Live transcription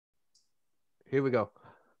Here we go.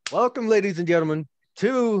 Welcome, ladies and gentlemen,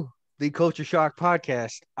 to the Culture Shock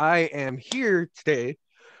podcast. I am here today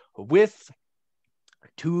with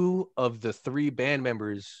two of the three band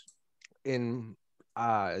members in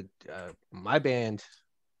my band,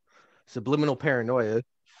 Subliminal Paranoia.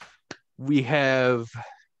 We have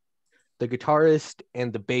the guitarist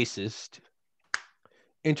and the bassist.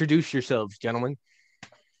 Introduce yourselves, gentlemen.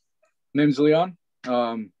 Name's Leon.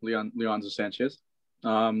 Leon's Sanchez.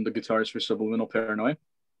 The guitarist for Subliminal Paranoia.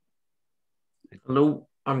 Hello,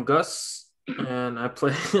 I'm Gus, and I play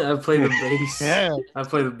the bass. Yeah. I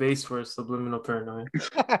play the bass for Subliminal Paranoia.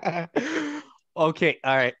 Okay,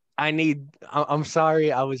 all right. I'm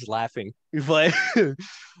sorry I was laughing, but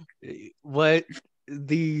what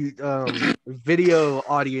the video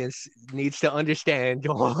audience needs to understand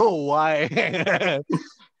why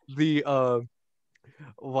the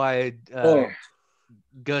why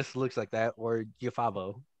Gus looks like that, or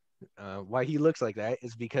Giafavo, why he looks like that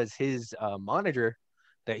is because his monitor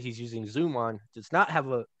that he's using Zoom on does not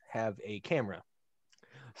have a camera,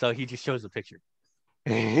 so he just shows a picture.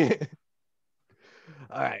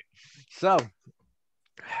 All right, so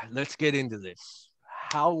let's get into this.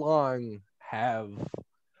 How long have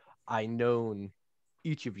I known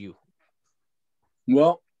each of you?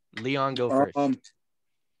 Well, Leon, go first.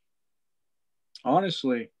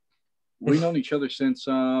 Honestly, we've known each other since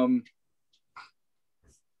ninth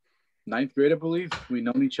grade, I believe. We've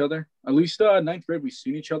known each other. At least ninth grade, we've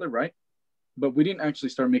seen each other, right? But we didn't actually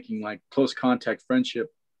start making like close contact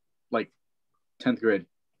friendship like 10th grade.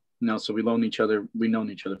 No, so we've known each other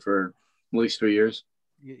for at least 3 years.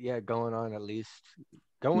 Yeah, going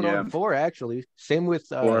on 4 actually. Same with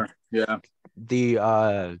the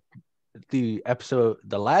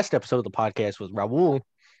last episode of the podcast was Raul.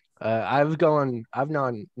 I've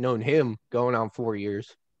known him going on 4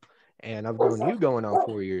 years, and I've known you going on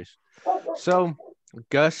 4 years. So,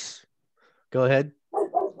 Gus, go ahead.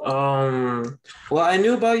 Well, I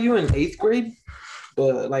knew about you in 8th grade,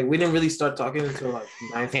 but like we didn't really start talking until like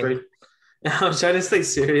 9th grade. I'm trying to stay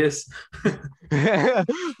serious.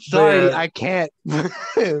 Sorry, I can't.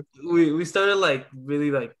 we started like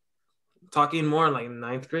really like talking more in like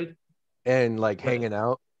 9th grade and like hanging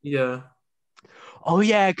out. Yeah. Oh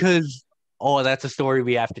yeah, that's a story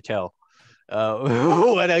we have to tell.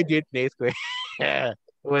 What I did in 8th grade.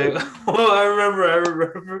 Wait, I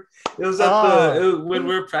remember. It was when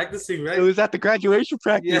we were practicing, right? It was at the graduation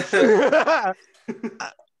practice. Yeah.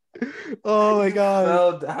 Oh my god.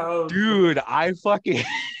 Fell down. Dude, I fucking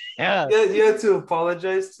yeah, you had to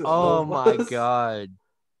apologize to oh my god.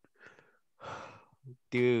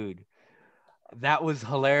 Dude, that was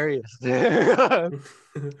hilarious.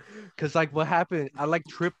 Cause like what happened, I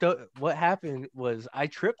tripped up. What happened was I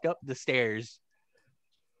tripped up the stairs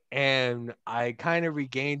and I kind of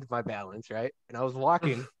regained my balance, right? And I was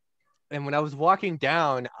walking, and when I was walking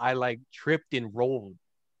down, I like tripped and rolled.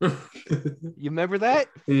 You remember that?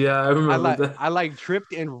 Yeah, I remember that. I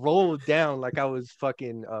tripped and rolled down like I was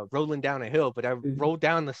fucking rolling down a hill, but I rolled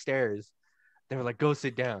down the stairs. They were like, "Go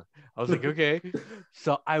sit down." I was like, "Okay."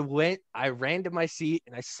 So I ran to my seat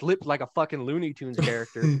and I slipped like a fucking Looney Tunes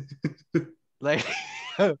character. Like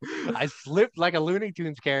I slipped like a Looney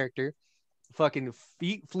Tunes character. Fucking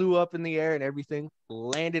feet flew up in the air and everything,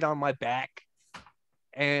 landed on my back.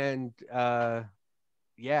 And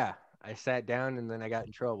yeah, I sat down and then I got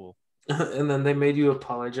in trouble. And then they made you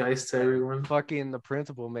apologize to everyone. Fucking the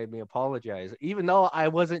principal made me apologize, even though I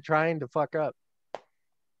wasn't trying to fuck up.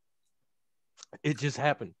 It just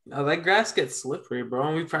happened. Now that grass gets slippery, bro.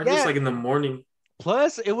 And we practiced like in the morning.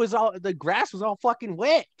 Plus, the grass was all fucking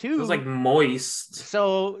wet too. It was like moist.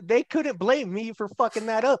 So they couldn't blame me for fucking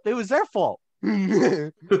that up. It was their fault.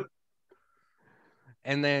 And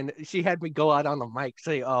then she had me go out on the mic,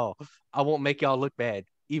 say, "Oh, I won't make y'all look bad,"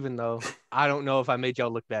 even though I don't know if I made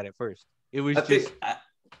y'all look bad at first. It was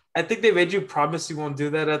I think they made you promise you won't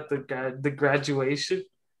do that at the graduation.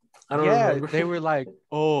 I don't remember. They were like,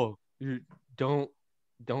 "Oh, don't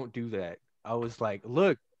do that." I was like,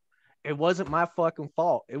 "Look, it wasn't my fucking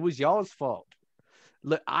fault. It was y'all's fault.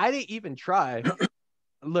 Look, I didn't even try.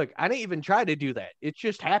 Look, I didn't even try to do that. It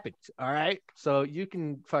just happened. All right. So you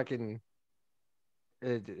can fucking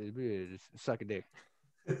suck a dick."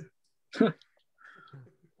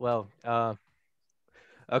 Well,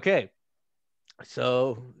 okay.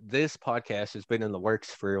 So this podcast has been in the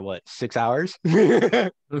works for what, 6 hours? We've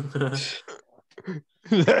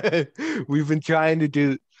been trying to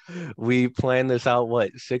do. We planned this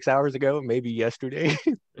out 6 hours ago, maybe yesterday.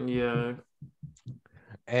 Yeah.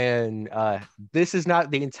 And this is not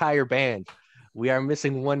the entire band. We are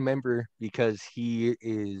missing one member because he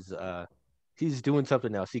is he's doing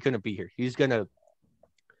something else. He couldn't be here. He's gonna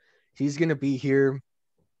be here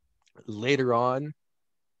later on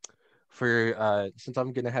for since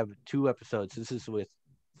I'm gonna have 2 episodes. This is with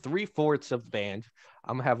 3/4 of the band.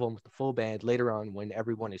 I'm gonna have one with the full band later on when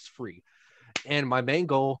everyone is free. And my main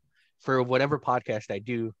goal for whatever podcast I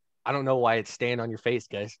do, I don't know why it's staying on your face,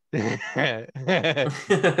 guys.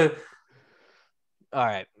 All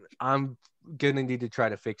right, I'm gonna need to try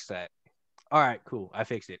to fix that. All right, cool. I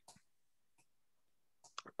fixed it.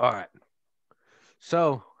 All right.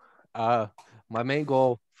 So, my main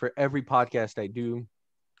goal for every podcast I do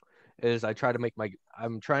is I'm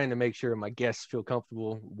trying to make sure my guests feel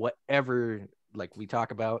comfortable, whatever like we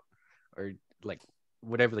talk about, or like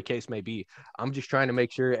whatever the case may be. I'm just trying to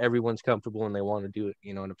make sure everyone's comfortable and they want to do it.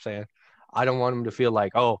 You know what I'm saying? I don't want them to feel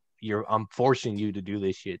like, oh, I'm forcing you to do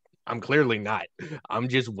this shit. I'm clearly not. I'm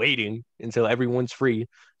just waiting until everyone's free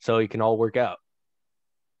so it can all work out.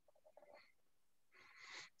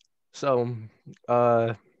 So,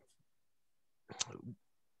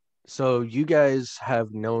 so you guys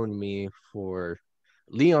have known me for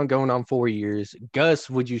Leon going on 4 years. Gus,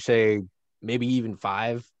 would you say maybe even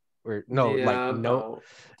 5? Or no, Yeah, like no,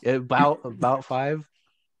 about 5.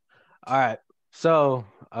 All right. So,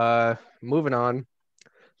 moving on.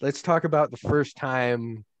 Let's talk about the first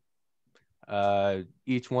time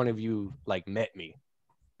each one of you like met me,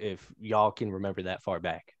 if y'all can remember that far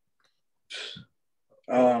back.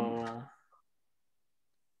 I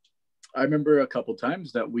remember a couple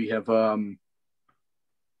times that we have how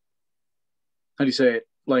do you say it?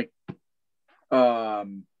 Like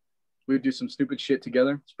we would do some stupid shit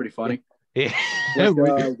together. It's pretty funny. Yeah.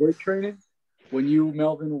 Like, weight training. When you,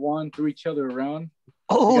 Melvin, Juan threw each other around.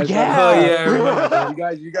 Oh yeah. Oh yeah, I remember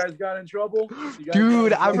that. You guys got in trouble.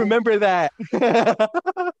 Dude, I remember that.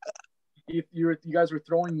 You guys were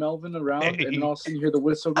throwing Melvin around, and then all of a sudden you hear the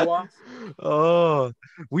whistle go off. Oh,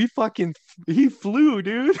 he flew,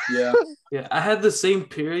 dude. Yeah. Yeah, I had the same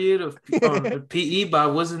period of PE, but I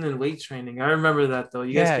wasn't in weight training. I remember that though.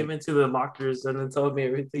 You guys came into the lockers and then told me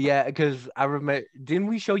everything. Yeah, because I remember. Didn't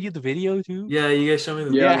we show you the video too? Yeah, you guys showed me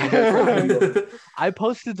the video. I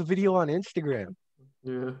posted the video on Instagram.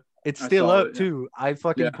 Yeah. It's still up too. I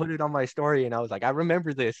fucking put it on my story and I was like, I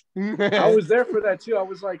remember this. I was there for that too. I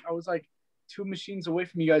was like 2 machines away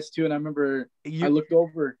from you guys too, and I remember I looked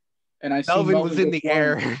over and I see Melvin was in the flying.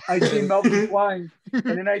 air. I see Melvin flying,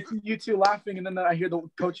 and then I see you 2 laughing, and then I hear the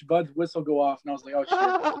Coach Bud's whistle go off, and I was like, oh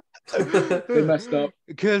shit, they messed up.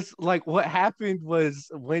 Because like what happened was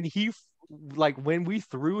when we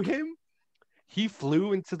threw him, he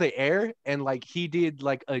flew into the air and like he did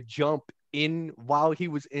like a jump in while he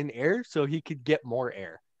was in air so he could get more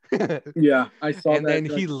air. Yeah, I saw and that. And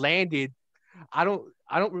then he landed. I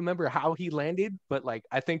don't remember how he landed, but like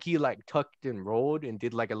I think he like tucked and rolled and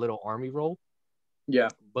did like a little army roll. Yeah.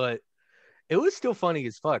 But it was still funny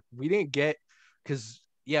as fuck. We didn't get because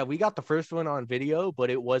we got the first one on video, but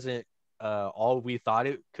it wasn't all we thought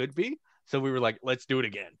it could be. So we were like, let's do it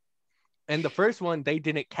again. And the first one, they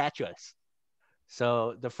didn't catch us.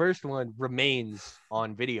 So the first one remains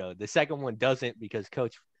on video. The second one doesn't because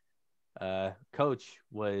Coach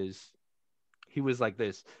was like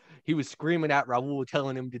this. He was screaming at Raul,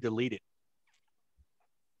 telling him to delete it.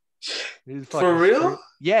 For real?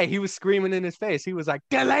 Yeah, he was screaming in his face. He was like,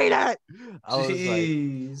 delete it!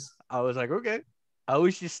 Jeez. I was like, okay. I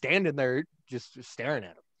was just standing there, just staring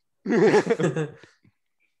at him.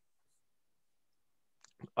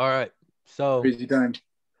 All right. So crazy time.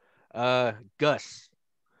 Gus.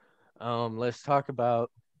 Let's talk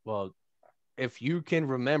about, well, if you can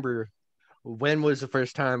remember, when was the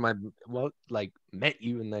first time I met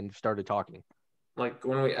you and then started talking? Like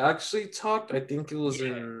when we actually talked, I think it was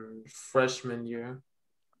in freshman year.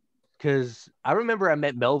 Because I remember I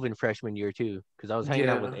met Melvin freshman year too, because I was hanging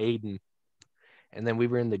out with Aiden, and then we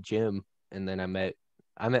were in the gym, and then I met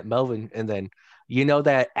Melvin, and then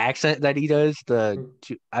that accent that he does,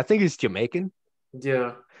 I think it's Jamaican.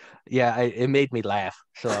 Yeah. Yeah, it made me laugh,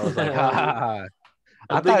 so I was like, ha ha ha.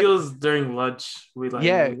 I think it was during lunch.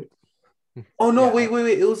 Oh no! Wait!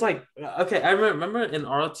 It was like okay. I remember in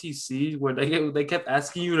ROTC where they kept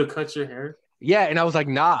asking you to cut your hair. Yeah, and I was like,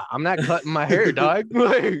 nah, I'm not cutting my hair, dog.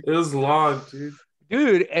 It was long, dude.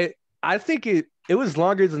 Dude, I think it was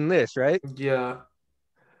longer than this, right? Yeah.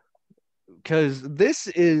 Because this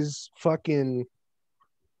is fucking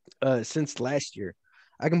since last year.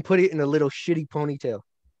 I can put it in a little shitty ponytail.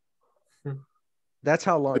 That's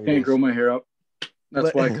how long I can't grow my hair up.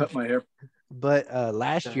 That's why I cut my hair. But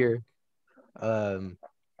last year,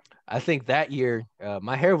 I think that year,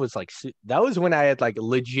 my hair was like, that was when I had like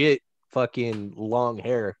legit fucking long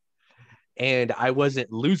hair. and I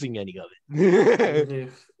wasn't losing any of it. Yeah.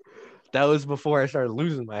 That was before I started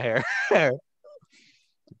losing my hair.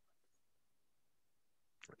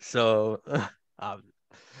 So, um,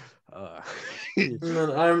 uh, And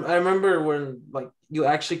then I remember when like you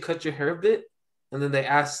actually cut your hair a bit, and then they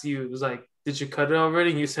asked you, it was like, did you cut it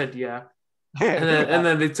already? And you said yeah. And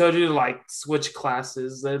then they told you to like switch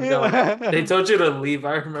classes. They told you to leave.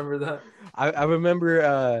 I remember that. I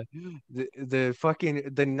remember the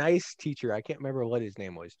fucking the nice teacher. I can't remember what his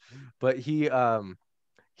name was, but he's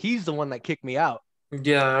the one that kicked me out.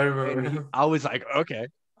 Yeah, I remember And him. I was like, okay.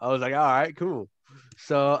 I was like, all right, cool.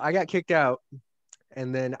 So I got kicked out,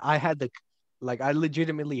 and then I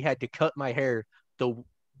legitimately had to cut my hair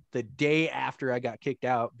the day after I got kicked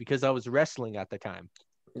out because I was wrestling at the time.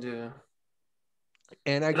 Yeah.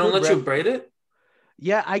 And I They don't could let you braid it?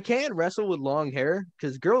 Yeah, I can wrestle with long hair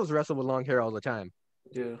because girls wrestle with long hair all the time.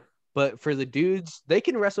 Yeah. But for the dudes, they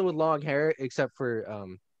can wrestle with long hair, except for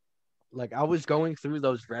like I was going through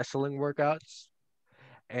those wrestling workouts,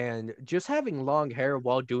 and just having long hair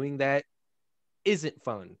while doing that isn't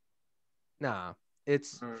fun. Nah,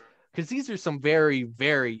 it's because these are some very,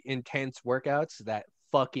 very intense workouts that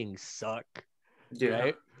fucking suck. Yeah.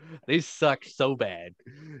 Right? They suck so bad.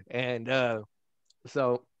 And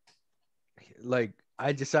so like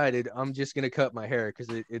I decided I'm just gonna cut my hair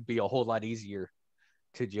because it'd be a whole lot easier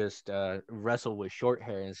to just wrestle with short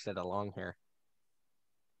hair instead of long hair.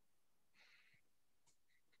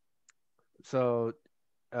 So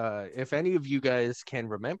if any of you guys can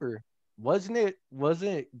remember, wasn't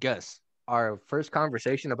Gus our first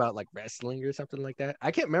conversation about like wrestling or something like that?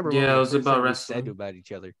 I can't remember what was Yeah, it the was first about thing we wrestling. said about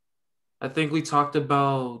each other. I think we talked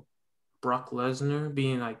about Brock Lesnar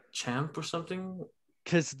being like champ or something.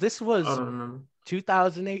 Because this I was don't remember.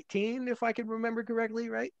 2018, if I can remember correctly,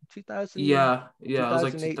 right? 2000, Yeah, it was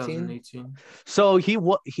like 2018. So he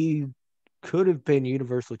could have been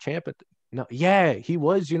Universal Champ no, yeah, he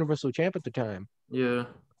was Universal Champ at the time. Yeah.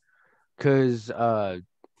 Because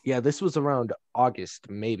yeah, this was around August,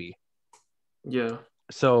 maybe. Yeah.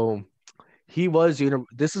 So he was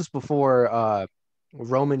this is before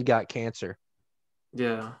Roman got cancer.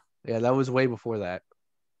 Yeah. Yeah, that was way before that.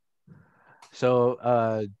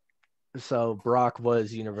 So Brock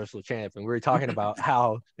was Universal Champ, and we were talking about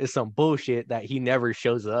how it's some bullshit that he never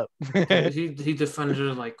shows up. he defended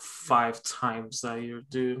it like 5 times that year,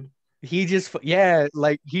 dude. He just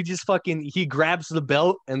fucking he grabs the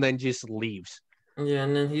belt and then just leaves. Yeah,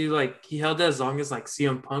 and then he held that as long as like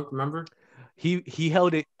CM Punk, remember? He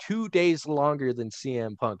held it 2 days longer than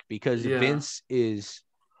CM Punk because Yeah. Vince is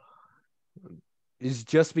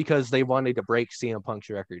just because they wanted to break CM Punk's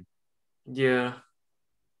record. Yeah.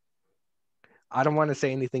 I don't want to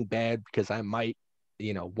say anything bad because I might,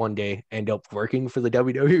 one day end up working for the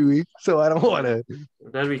WWE. So I don't want to.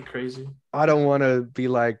 That'd be crazy. I don't want to be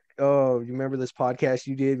like, oh, you remember this podcast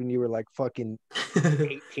you did when you were like fucking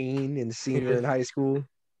 18 and senior in high school?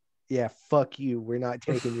 Yeah, fuck you. We're not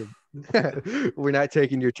taking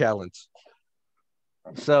your talents.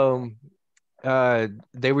 So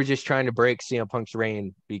they were just trying to break CM Punk's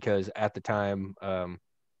reign because at the time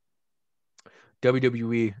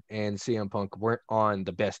WWE and CM Punk weren't on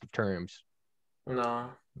the best of terms. No.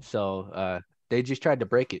 So they just tried to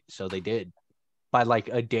break it. So they did by like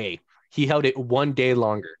a day. He held it 1 day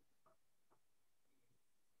longer.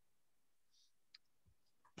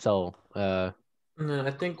 So And then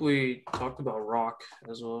I think we talked about Rock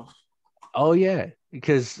as well. oh yeah,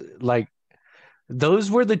 because like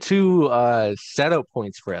those were the two setup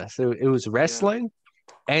points for us. It was wrestling,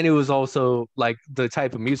 and it was also like the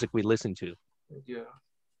type of music we listened to. Yeah.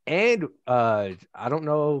 And I don't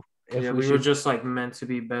know if we were just like meant to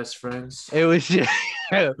be best friends. It was just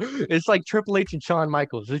it's like Triple H and Shawn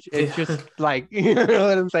Michaels. It's just like, you know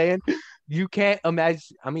what I'm saying? You can't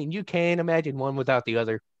imagine. I mean, you can imagine one without the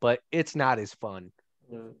other, but it's not as fun.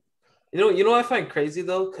 Yeah. You know what I find crazy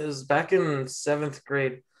though, because back in 7th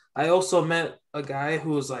grade, I also met a guy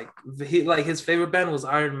who was like his favorite band was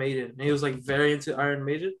Iron Maiden. And he was like very into Iron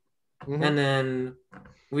Maiden, and then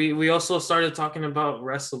we also started talking about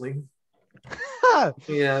wrestling.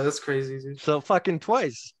 Yeah, that's crazy, dude. So fucking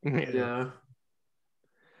twice. Yeah.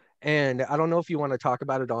 And I don't know if you want to talk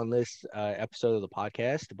about it on this episode of the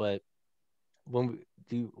podcast, but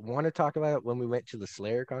do you want to talk about it when we went to the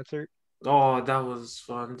Slayer concert? Oh, that was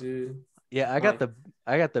fun, dude. Yeah, I got the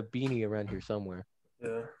beanie around here somewhere.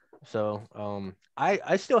 Yeah. So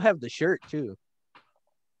I still have the shirt too.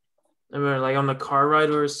 I remember like on the car ride,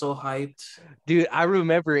 we were so hyped. Dude, I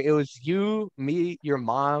remember it was you, me, your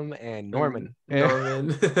mom, and Norman.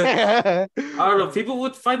 Norman. Yeah, I don't know. People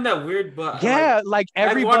would find that weird, but like I'd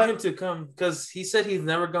want everybody. him to come because he said he's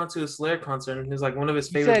never gone to a Slayer concert, and he's like one of his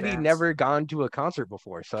He favorite said he'd bands. never gone to a concert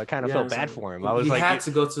before, so I kind of Yeah, felt it's bad like for him. I was he like, had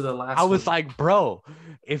to go to the last. I was one. like, bro,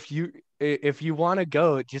 if you want to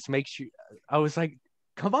go, it just makes you. I was like,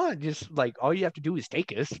 come on, just like all you have to do is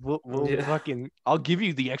take us. We'll Yeah. fucking. I'll give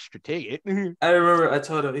you the extra ticket. I remember I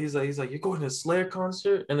told him he's like you're going to a Slayer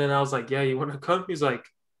concert, and then I was like, yeah, you want to come? He's like,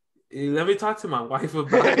 let me talk to my wife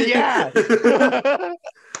about it. Yeah.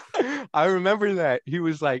 I remember that. He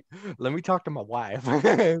was like, let me talk to my wife.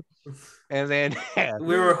 And then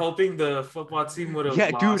we were hoping the football team would have yeah,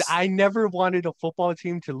 lost. dude, I never wanted a football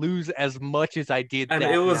team to lose as much as I did and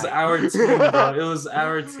that it was night. our team, bro. It was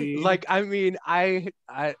our team. Like, I mean, I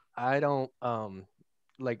don't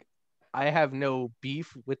like I have no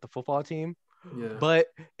beef with the football team. Yeah. But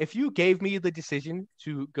if you gave me the decision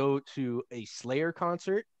to go to a Slayer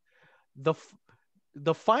concert,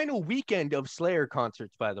 the final weekend of Slayer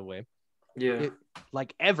concerts, by the way, yeah,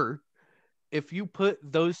 like ever, if you put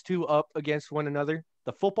those two up against one another,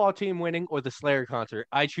 the football team winning or the Slayer concert,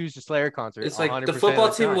 I choose the Slayer concert. it's like the 100% football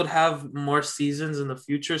of the team time. would have more seasons in the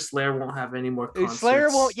future. Slayer won't have any more concerts. Slayer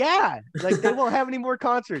won't, yeah, like they won't have any more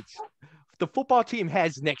concerts. The football team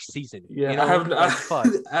has next season. Yeah, you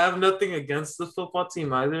know, I have nothing against the football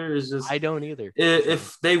team either. It's just I don't either.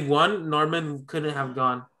 If they won, Norman couldn't have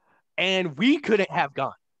gone, and we couldn't have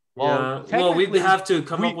gone. Well, we'd have to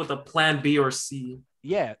come up with a plan B or C.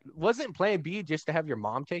 Yeah, wasn't plan B just to have your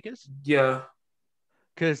mom take us? Yeah,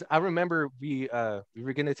 because I remember we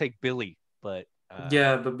were gonna take Billy, but but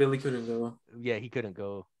Billy couldn't go. Yeah, he couldn't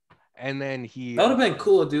go, and then that would have been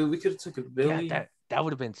cool, dude. We could have took a Billy. Yeah, that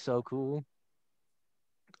would have been so cool.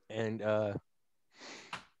 And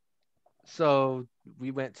so we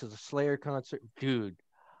went to the Slayer concert, dude.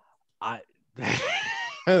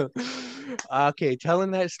 Okay,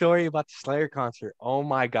 telling that story about the Slayer concert. Oh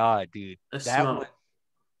my god, dude, that was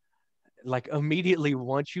like immediately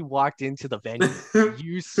once you walked into the venue,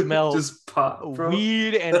 you smelled just pop,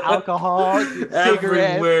 weed and alcohol,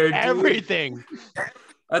 cigarettes, everything.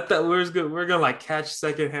 I thought we were gonna like catch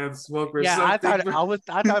secondhand smoke or something. I thought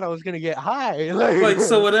I was gonna get high. Like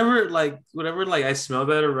so whatever I smell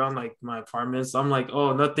that around like my apartments, I'm like,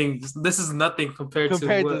 oh, nothing. This is nothing compared to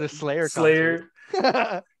the Slayer.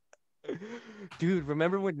 Dude,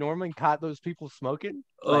 remember when Norman caught those people smoking?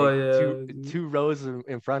 Two rows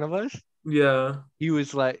in front of us. Yeah, he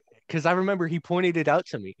was like, because I remember he pointed it out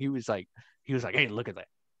to me. He was like, hey, look at that.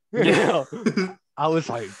 Yeah. I was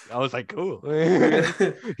like, cool.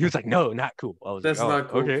 He was like, no, not cool. I was that's like, not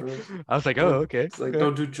cool. Okay. Bro. I was like, oh, okay. It's like,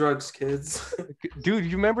 don't do drugs, kids. Dude,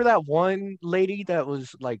 you remember that one lady that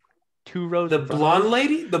was like 2 rows? The blonde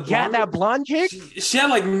lady? That blonde chick? She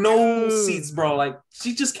had like no seats, bro. Like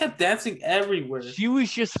she just kept dancing everywhere. She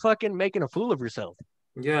was just fucking making a fool of herself.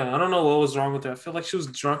 Yeah, I don't know what was wrong with her. I feel like she was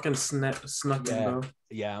drunk and snuck in, bro.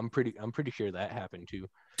 Yeah, I'm pretty sure that happened too.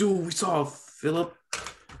 Dude, we saw Philip.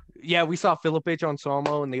 Yeah, we saw Philip on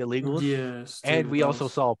Salmo and the Illegals. Yes. Dude, and we also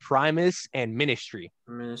saw Primus and Ministry.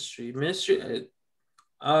 Like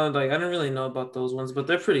I didn't really know about those ones, but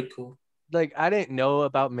they're pretty cool. Like I didn't know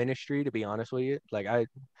about Ministry, to be honest with you. Like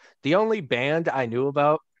the only band I knew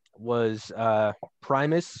about was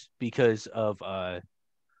Primus because of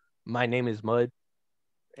My Name Is Mud.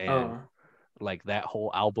 And like that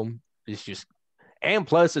whole album is just, and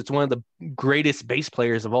plus it's one of the greatest bass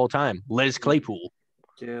players of all time, Les Claypool.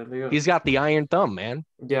 Yeah, he's got the iron thumb, man.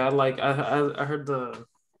 Yeah, like I heard the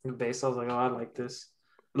bass. I was like, oh, I like this.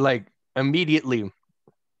 Like immediately,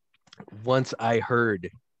 once I heard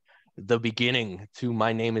the beginning to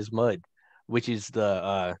My Name Is Mud, which is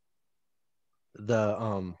the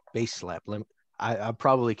bass slap. I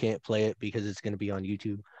probably can't play it because it's gonna be on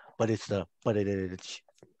YouTube, but it's the fucking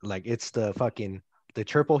the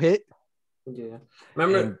triple hit. Yeah,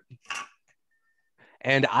 remember.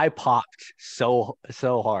 And I popped so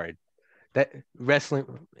hard. That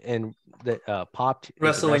wrestling and that popped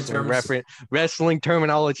wrestling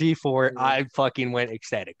terminology for it. I fucking went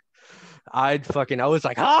ecstatic. I was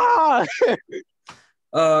like, ah.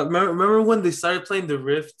 Remember when they started playing the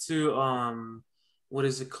riff to what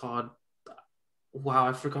is it called? Wow,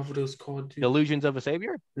 I forgot what it was called. Dude. Illusions of a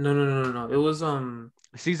Savior? No. It was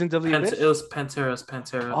Seasons of the Abyss? It was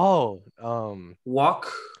Pantera. Oh,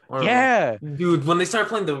 Walk. Yeah, dude. When they started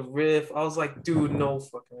playing the riff, I was like, dude, no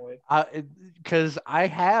fucking way. Because I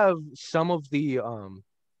have some of the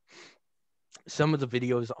some of the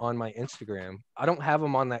videos on my Instagram. I don't have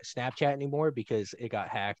them on that Snapchat anymore because it got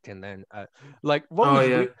hacked. And then, like,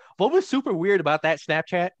 what was super weird about that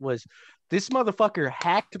Snapchat was this motherfucker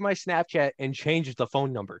hacked my Snapchat and changed the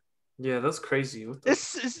phone number. Yeah, that's crazy.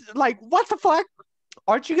 This is like, what the fuck?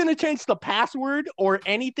 Aren't you gonna change the password or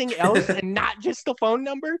anything else and not just the phone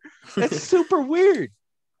number? That's super weird.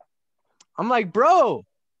 I'm like, bro,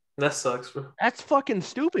 that sucks, bro. That's fucking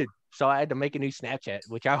stupid. So I had to make a new Snapchat,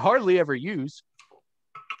 which I hardly ever use.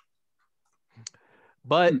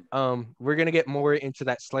 But we're gonna get more into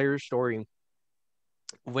that Slayer story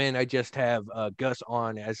when I just have Gus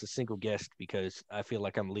on as a single guest because I feel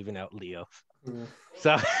like I'm leaving out Leo. Yeah.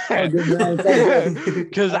 So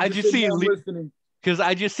because I just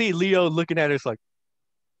see Leo looking at us like.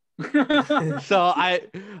 So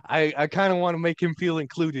I kind of want to make him feel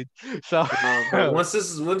included. So once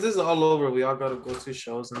this is all over, we all gotta go to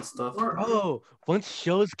shows and stuff. Oh, once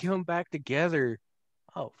shows come back together.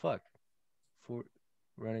 Oh fuck. For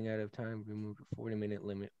running out of time, remove the 40-minute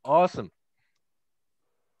limit. Awesome.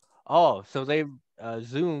 Oh, so they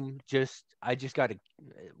Zoom I just got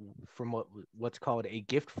from what's called a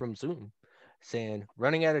gift from Zoom saying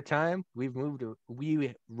running out of time, we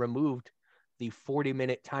removed the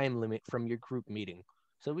 40-minute time limit from your group meeting.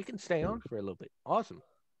 So we can stay on for a little bit. Awesome.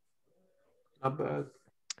 Not bad.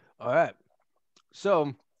 All right.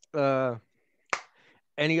 So,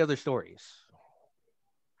 any other stories?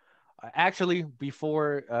 Actually,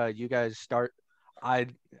 before you guys start, I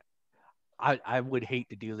would hate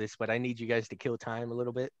to do this, but I need you guys to kill time a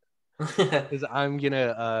little bit. Because I'm going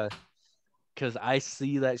to, because I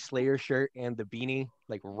see that Slayer shirt and the beanie,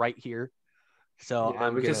 like, right here. So yeah,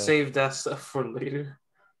 we can save that stuff for later.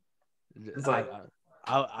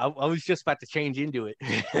 I was just about to change into it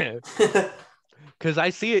because I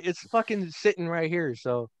see it. It's fucking sitting right here.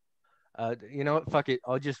 So, you know what? Fuck it.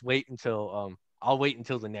 I'll just wait until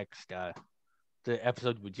the next the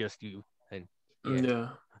episode with just you, and yeah,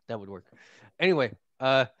 that would work. Anyway,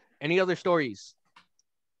 any other stories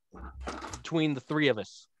between the three of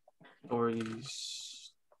us?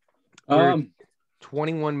 Stories. We're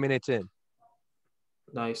 21 minutes in.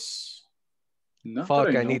 Nice.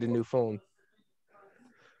 Fuck, I need a new phone.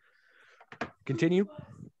 Continue.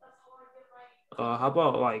 How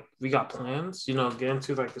about like we got plans? You know, get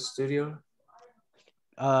into like the studio.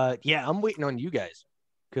 Yeah, I'm waiting on you guys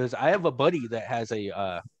because I have a buddy that has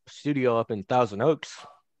a studio up in Thousand Oaks.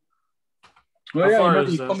 Oh yeah,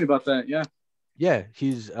 you told me about that. Yeah. Yeah,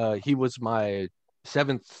 he was my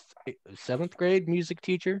seventh grade music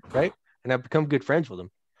teacher, right? And I've become good friends with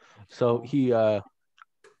him. So he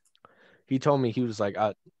told me, he was like,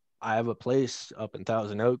 I have a place up in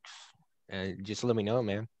Thousand Oaks, and just let me know,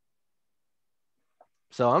 man.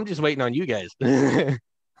 So I'm just waiting on you guys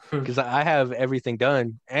because I have everything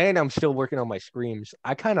done, and I'm still working on my screams.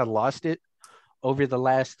 I kind of lost it over the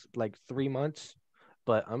last like 3 months,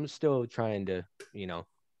 but I'm still trying to,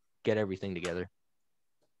 get everything together,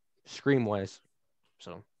 scream wise.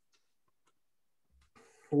 So,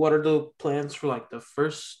 what are the plans for like the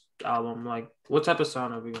first album? Like, what type of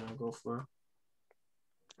sound are we gonna go for?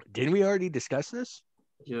 Didn't we already discuss this?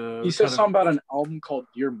 Yeah. You said something about an album called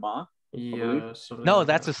Dear Ma. Yeah. No,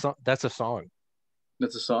 that's a song. That's a song.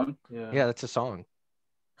 That's a song? Yeah, that's a song.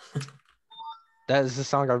 That is a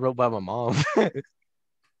song I wrote by my mom. It's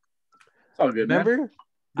all good, remember?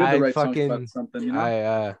 Man. I fucking something, you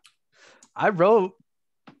know? I wrote.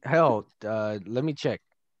 Hell, let me check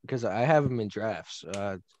because I have them in drafts.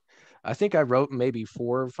 I think I wrote maybe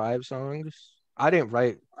 4 or 5 songs. I didn't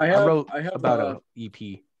write. I wrote about a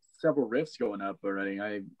EP. Several riffs going up already.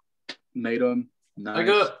 I made them.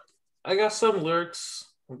 Nice. I got some lyrics,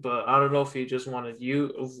 but I don't know if he just wanted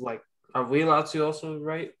you. Like, are we allowed to also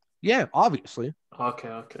write? Yeah, obviously.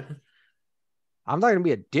 Okay. I'm not gonna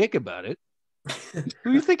be a dick about it. Who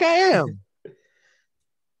do you think I am?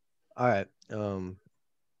 All right.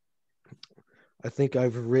 I think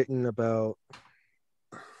I've written about.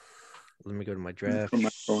 Let me go to my draft. From my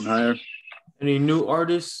phone higher. Any new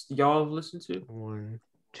artists y'all listen to? 1,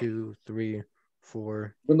 2, 3,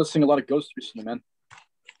 4. Been listening a lot of Ghost recently, man.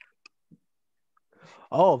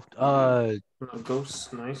 Oh,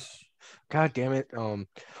 Ghost, nice. God damn it.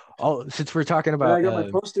 Since we're talking about, I got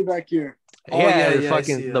my poster back here.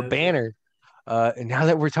 Fucking the banner. And now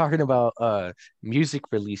that we're talking about music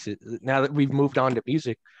releases, now that we've moved on to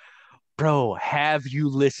music, bro, have you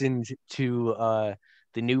listened to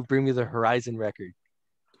the new Bring Me the Horizon record?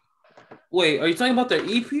 Wait, are you talking about their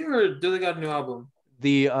EP or do they got a new album?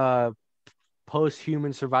 The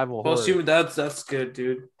post-human survival horror. Post-human, that's good,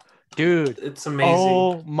 dude. dude. It's amazing.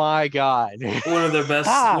 Oh my god. One of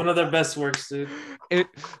their best works, dude.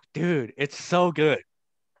 Dude, it's so good.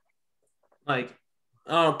 Like,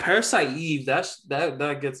 Parasite Eve.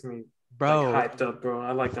 That gets me Bro. like hyped up, bro.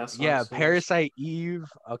 I like that song. Yeah, so Parasite Eve.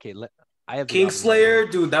 Okay, I have the album Kingslayer,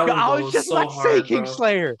 right dude. That one I was goes just so about to hard, say bro.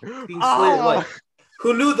 Kingslayer. Kingslayer, like,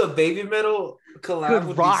 who knew the Baby Metal collab could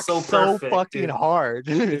would rock be so so perfect, fucking dude. hard.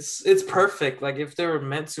 It's perfect. Like if they were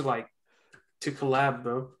meant to to collab,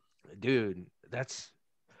 bro. Dude, that's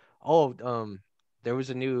there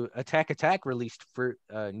was a new Attack released for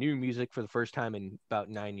new music for the first time in about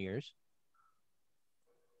 9 years.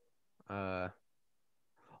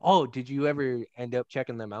 Did you ever end up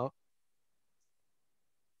checking them out,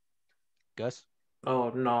 Gus? Oh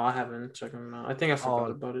no, I haven't checked them out. I think I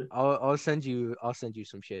forgot about it. I'll send you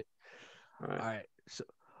some shit. All right. So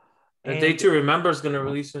and Day to Remember is gonna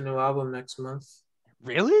release a new album next month.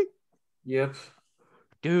 Really? Yep.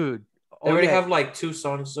 Dude. They already have like 2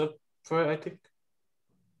 songs up for it, I think.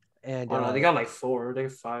 And no, they got like 4, they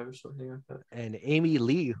have 5 or something like that. And Amy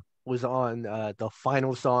Lee was on the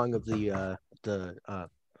final song of the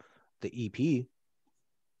EP.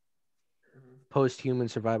 Post-Human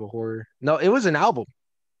Survival Horror. No, it was an album.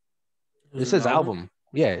 It says album.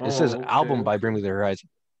 Yeah, it says album by Bring Me the Horizon.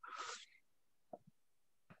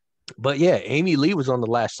 But yeah, Amy Lee was on the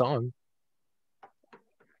last song.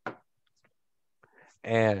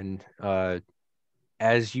 And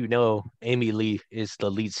as you know, Amy Lee is the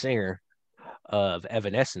lead singer of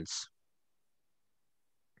Evanescence.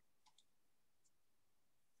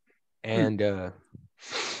 And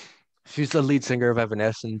she's the lead singer of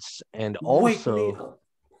Evanescence, and also,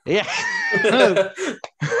 yeah.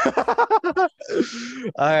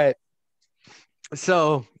 All right.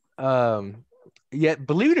 So,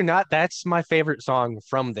 believe it or not, that's my favorite song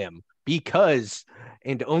from them because,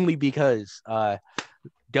 and only because,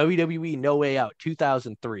 WWE No Way Out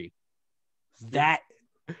 2003. That's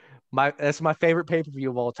my favorite pay-per-view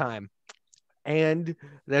of all time, and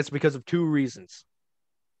that's because of 2 reasons.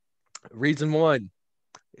 Reason 1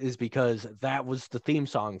 is because that was the theme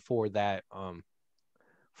song for that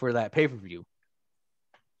pay-per-view.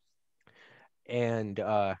 And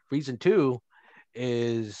reason 2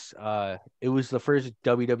 is it was the first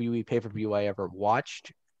WWE pay-per-view I ever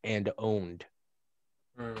watched and owned.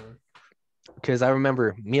 Because I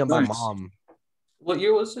remember me and my mom. What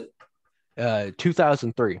year was it?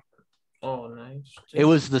 2003. Oh, nice. It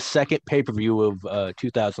was the second pay-per-view of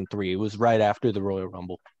 2003. It was right after the Royal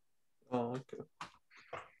Rumble. Oh, okay.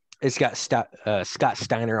 It's got Scott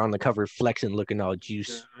Steiner on the cover, flexing, looking all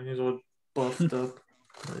juice. Yeah, he's all buffed up.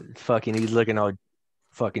 He's looking all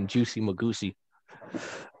fucking juicy magoosey.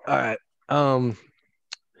 All right.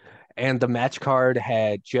 And the match card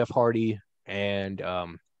had Jeff Hardy and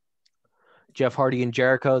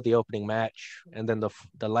Jericho, the opening match, and then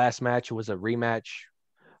the last match was a rematch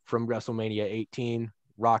from WrestleMania 18,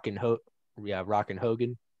 Rock and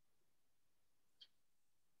Hogan.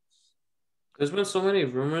 There's been so many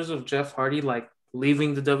rumors of Jeff Hardy like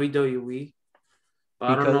leaving the WWE,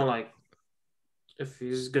 but I don't know like if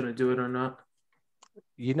he's gonna do it or not.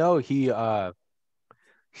 You know, he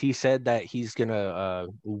said that he's gonna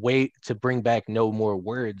wait to bring back No More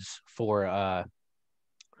Words for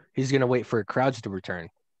he's gonna wait for crowds to return.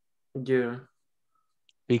 Yeah.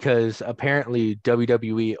 Because apparently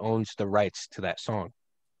WWE owns the rights to that song.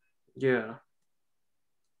 Yeah.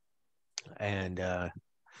 And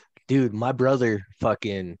dude, my brother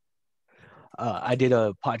fucking I did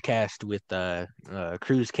a podcast with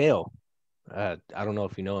Cruz Kale. I don't know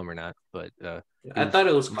if you know him or not, but I thought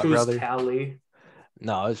it was Cruz Cali.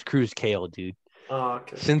 No, it's Cruz Kale, dude. Oh,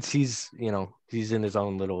 okay. Since he's in his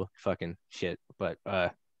own little fucking shit, but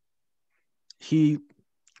he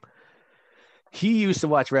used to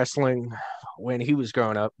watch wrestling when he was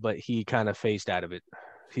growing up, but he kind of phased out of it.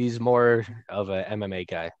 He's more of a MMA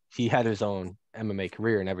guy. He had his own MMA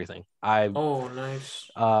career and everything. Oh, nice.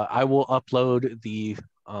 I will upload the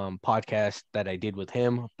podcast that I did with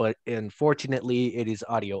him, but unfortunately it is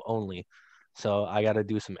audio only. So I got to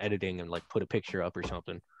do some editing and like put a picture up or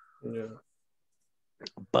something. Yeah.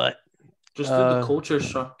 But just do the culture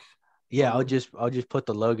shock. Yeah, I'll just put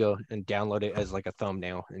the logo and download it as like a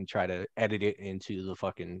thumbnail and try to edit it into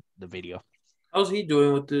the video. How's he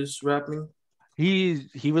doing with this rapping? He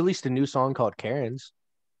released a new song called Karens.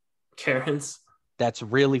 That's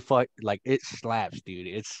really like it slaps,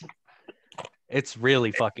 dude. It's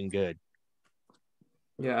really fucking good.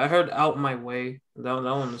 Yeah, I heard Out My Way. That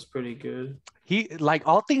one was pretty good. He, like,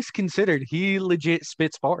 all things considered, he legit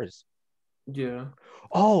spits bars. Yeah.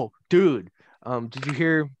 Oh, dude. Did you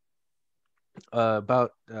hear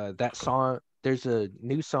about that song there's a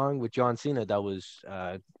new song with John Cena that was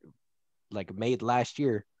like made last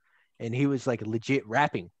year, and he was like legit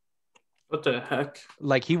rapping. What the heck?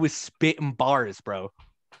 Like he was spitting bars, bro.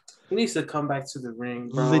 He needs to come back to the ring,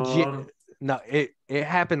 bro. Legit. No, it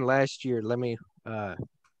happened last year. Let me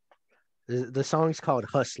the song's called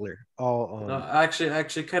Hustler. All I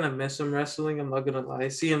actually kind of miss him wrestling. I'm not gonna lie. I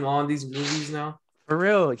see him on these movies now. for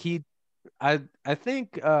real. I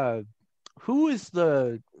think who is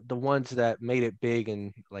the ones that made it big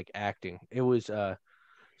in like acting? It was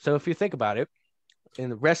so if you think about it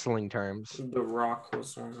in the wrestling terms, The Rock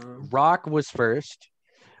was one of them. Rock was first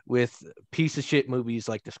with piece of shit movies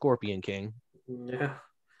like The Scorpion King. Yeah.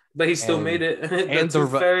 But he still made it. And the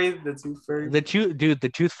Tooth Fairy.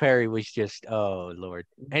 The Tooth Fairy was just, oh Lord.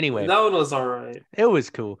 Anyway, that one was all right. it was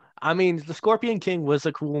cool. I mean, The Scorpion King was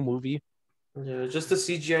a cool movie. Yeah, just the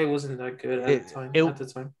CGI wasn't that good at the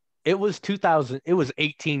time. It was 2000. It was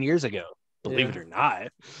 18 years ago, believe it or not.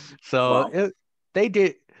 So Wow. they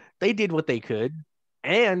did what they could,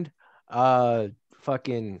 and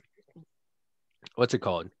fucking what's it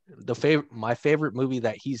called? My favorite movie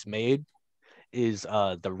that he's made is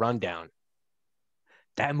The Rundown.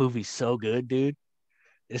 That movie's so good, dude.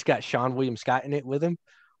 It's got Sean William Scott in it with him.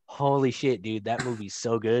 Holy shit, dude, that movie's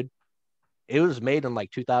so good. It was made in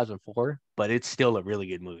like 2004, but it's still a really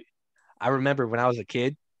good movie. I remember when I was a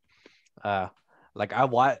kid, like I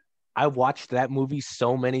watched that movie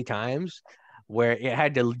so many times where it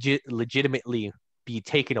had to legitimately be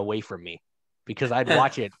taken away from me because I'd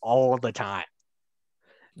watch it all the time.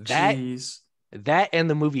 That and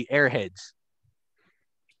the movie Airheads,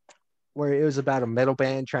 where it was about a metal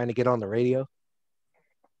band trying to get on the radio.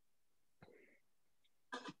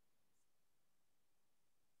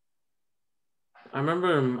 I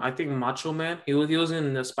remember him, I think Macho Man. He was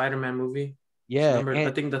in the Spider-Man movie. Yeah.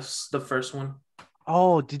 I think the first one.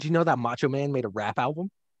 Oh, did you know that Macho Man made a rap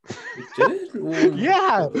album? He did?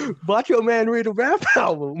 Yeah. Macho Man made a rap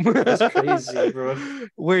album. That's crazy, bro.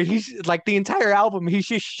 Where he's like the entire album, he's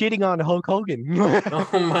just shitting on Hulk Hogan.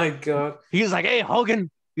 Oh my God. He's like, hey,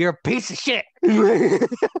 Hogan, you're a piece of shit.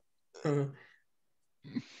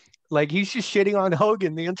 Like he's just shitting on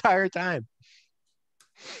Hogan the entire time.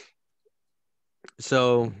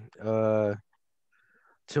 So to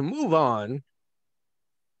move on,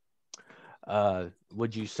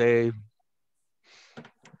 would you say,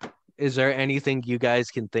 is there anything you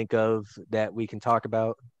guys can think of that we can talk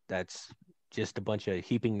about that's just a bunch of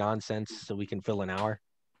heaping nonsense so we can fill an hour?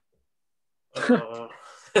 Oh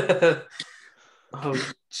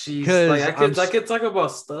jeez, like I could talk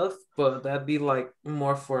about stuff, but that'd be like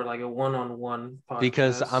more for like a one-on-one podcast.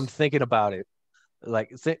 Because I'm thinking about it.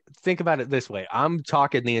 Like think about it this way. I'm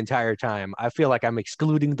talking the entire time. I feel like I'm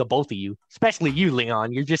excluding the both of you, especially you,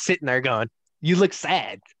 Leon. You're just sitting there going, you look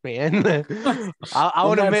sad, man. I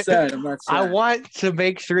want to make sad. I'm not sad. I want to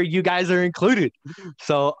make sure you guys are included.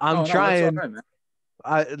 So I'm trying.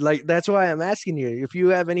 Right, that's why I'm asking you. If you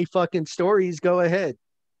have any fucking stories, go ahead.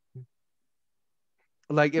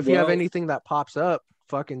 Like if you have anything that pops up,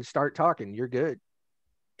 fucking start talking. You're good.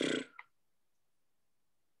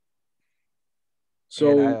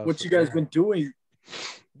 So what you guys been doing?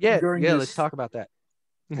 Yeah, let's talk about that.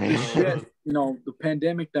 Shit, the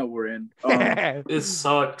pandemic that we're in. It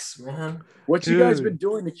sucks, man. What you guys been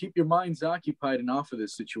doing to keep your minds occupied and off of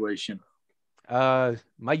this situation? My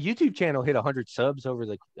YouTube channel hit 100 subs over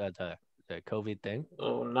the COVID thing.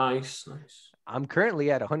 Oh, nice. I'm currently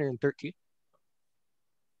at 113.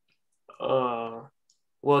 Well,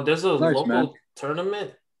 there's a local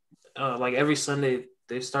tournament. Like every Sunday,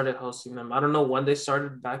 they started hosting them. I don't know when they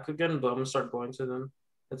started back again, but I'm gonna start going to them.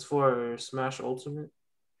 It's for Smash Ultimate.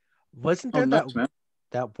 Wasn't there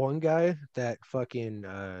that one guy that fucking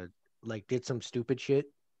like did some stupid shit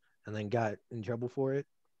and then got in trouble for it?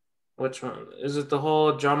 Which one? Is it the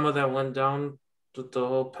whole drama that went down with the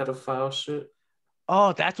whole pedophile shit?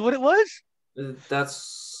 Oh, that's what it was?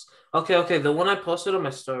 That's okay. The one I posted on my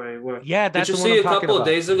story where that's did you see a couple of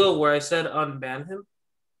days ago where I said unban him?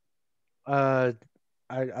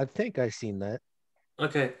 I think I seen that.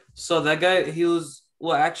 Okay, so that guy,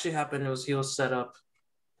 what actually happened was he was set up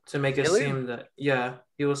to make it seem that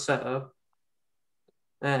he was set up,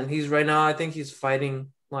 and he's right now I think he's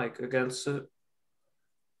fighting like against it.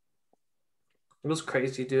 It was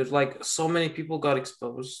crazy, dude. Like so many people got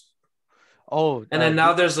exposed. Oh, and then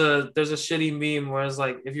now there's a shitty meme where it's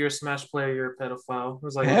like, if you're a Smash player, you're a pedophile. It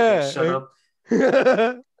was like, okay, shut up.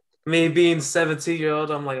 Me being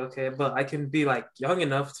 17-year-old, I'm like, okay, but I can be like young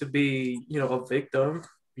enough to be, a victim.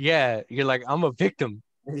 Yeah, you're like, I'm a victim,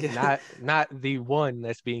 not the one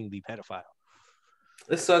that's being the pedophile.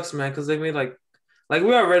 It sucks, man, because they made like Like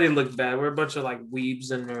we already look bad. We're a bunch of like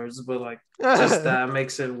weebs and nerds, but like just that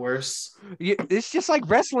makes it worse. It's just like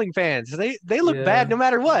wrestling fans. They look Yeah. bad no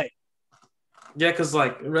matter what. Yeah, because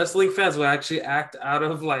like wrestling fans will actually act out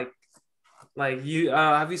of like you.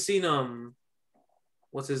 Have you seen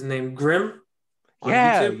what's his name, Grim? On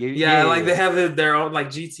Yeah, YouTube? Yeah, like they have their own like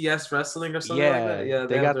GTS wrestling or something like that. Yeah,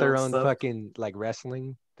 they have got their own stuff. fucking like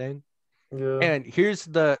wrestling thing. Yeah. And here's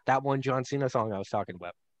that one John Cena song I was talking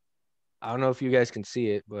about. I don't know if you guys can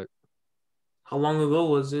see it, but How long ago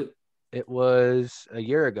was it? it was a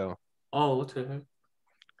year ago. Oh, what the heck?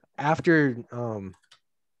 After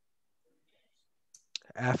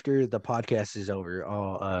the podcast is over,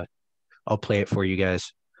 I'll play it for you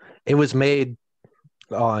guys. It was made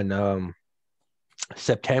on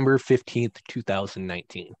September 15th,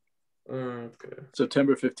 2019. Okay.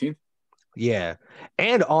 September 15th. Yeah.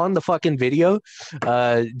 And on the fucking video,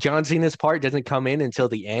 John Cena's part doesn't come in until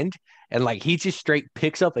the end. And like he just straight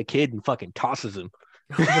picks up a kid and fucking tosses him.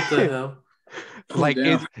 What the hell? Like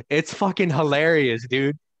it's fucking hilarious,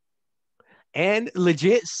 dude. And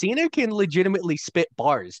legit, Cena can legitimately spit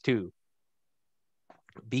bars too.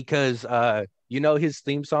 Because you know his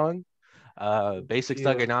theme song, Basic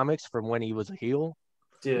Thugonomics, from when he was a heel.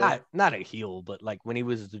 Yeah. Not a heel, but like when he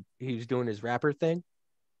was doing his rapper thing.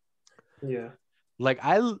 Yeah. Like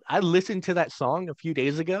I listened to that song a few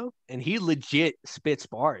days ago, and he legit spits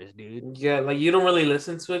bars, dude. Yeah, like you don't really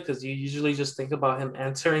listen to it because you usually just think about him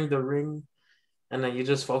entering the ring, and then you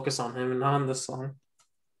just focus on him and not on the song.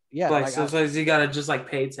 Yeah, like sometimes you gotta just like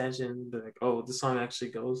pay attention, and be like, oh, the song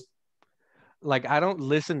actually goes. Like I don't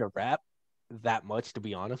listen to rap that much, to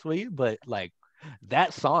be honest with you, but like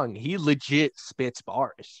that song, he legit spits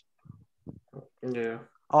bars. Yeah.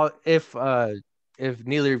 If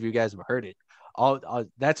neither of you guys have heard it,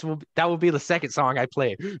 that will be the second song I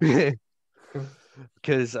play.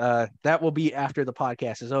 Because that will be after the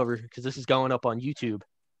podcast is over, because this is going up on YouTube,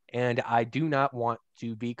 and I do not want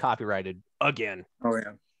to be copyrighted again. Oh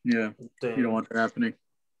yeah. Damn. You don't want that happening.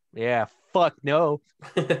 Yeah, fuck no.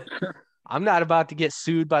 I'm not about to get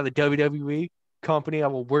sued by the WWE company I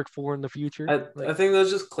will work for in the future. I think they'll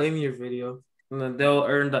just claim your video, and then they'll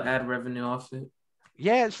earn the ad revenue off it.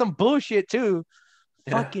 Yeah, it's some bullshit too.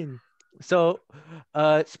 Yeah. Fucking. So,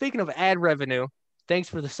 speaking of ad revenue, thanks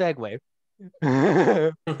for the segue.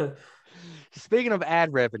 Speaking of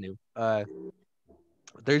ad revenue,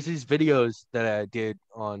 there's these videos that I did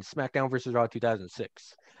on SmackDown vs. Raw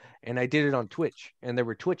 2006, and I did it on Twitch, and there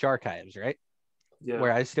were Twitch archives, right? Yeah.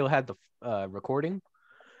 Where I still had the recording,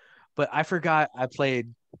 but I forgot I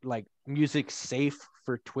played like music safe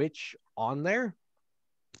for Twitch on there,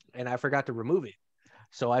 and I forgot to remove it.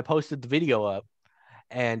 So I posted the video up,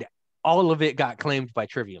 and all of it got claimed by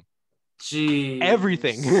Trivium. Jeez.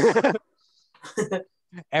 Everything.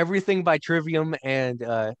 Everything by Trivium, and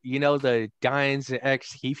you know the Dines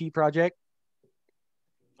X Heafy project?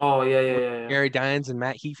 Oh yeah. Gary Dines and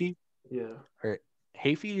Matt Heafy? Yeah. Or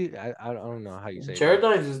Heafy? I don't know how you say it. Jared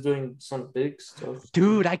Dines is doing some big stuff.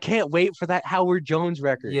 Dude, I can't wait for that Howard Jones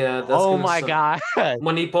record. Yeah, that's oh my god.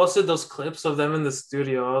 When he posted those clips of them in the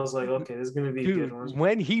studio, I was like, okay, this is gonna be a good one.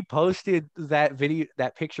 When he posted that video,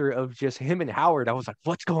 that picture of just him and Howard, I was like,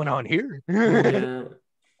 what's going on here? Yeah.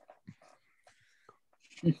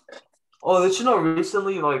 Oh, did you know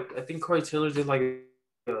recently? Like, I think Corey Taylor did like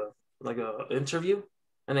a interview,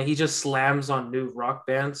 and then he just slams on new rock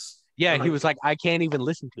bands. Yeah, and, he was like, I can't even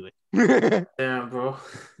listen to it. Damn, bro,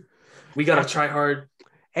 we gotta try hard.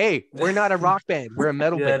 Hey, we're not a rock band; we're a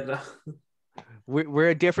metal band. No. We're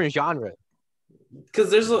a different genre.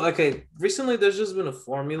 Because recently there's just been a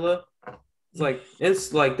formula. It's like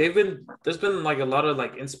there's been like a lot of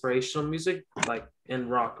like inspirational music like in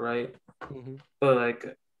rock, right? Mm-hmm. But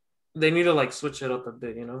like they need to like switch it up a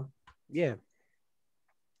bit, you know? Yeah.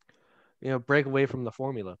 Break away from the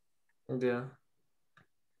formula. Yeah.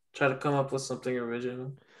 Try to come up with something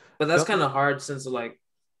original. But that's kind of hard since like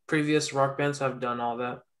previous rock bands have done all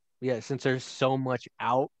that. Yeah, since there's so much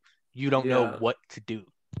out, you don't know what to do.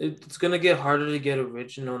 It's gonna get harder to get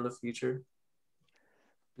original in the future.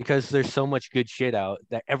 Because there's so much good shit out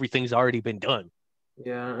that everything's already been done.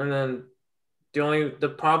 Yeah, and then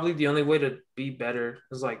probably the only way to be better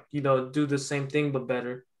is like, do the same thing but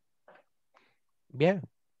better. Yeah.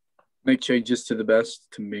 Make changes to the best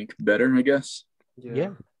to make better, I guess.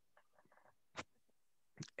 Yeah.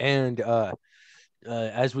 And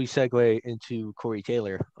as we segue into Corey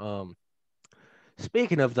Taylor,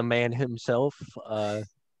 speaking of the man himself,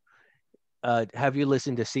 have you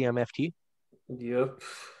listened to CMFT? Yep.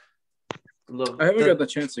 I haven't got the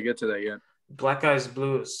chance to get to that yet. Black Eyes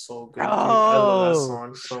Blue is so good. Oh, I love that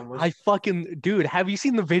song so much. dude, have you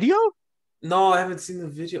seen the video? No, I haven't seen the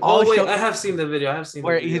video. I'll Oh wait, show- I have seen the video. I have seen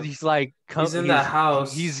Where the video. he's like, He's in that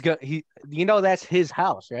house. He, you know, that's his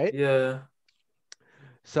house, right? Yeah.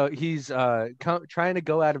 So he's trying to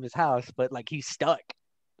go out of his house, but like he's stuck.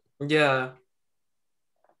 Yeah.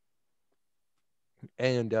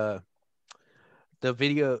 And the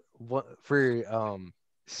video for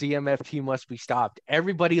CMFT must be stopped.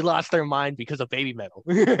 Everybody lost their mind because of Baby Metal.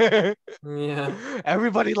 Yeah.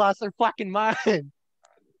 Everybody lost their fucking mind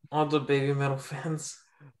All the Baby Metal fans.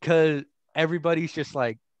 because everybody's just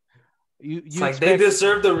like, It's like they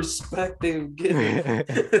deserve the respect they get.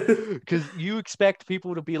 Because you expect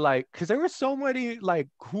people to be like, because there were so many like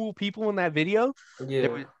cool people in that video.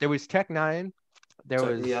 Yeah. There was Tech Nine.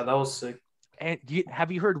 Yeah, that was sick. And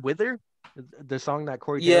have you heard Wither, the song that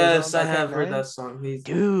Corey Taylor's Yes, on I by have Tech heard Nine? that song.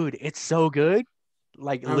 Dude, it's so good.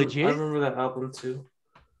 Like legit. I remember that album too.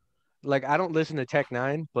 Like I don't listen to Tech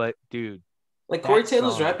Nine, but dude, like Corey that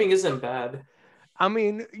Taylor's song- rapping isn't bad. I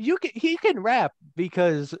mean, he can rap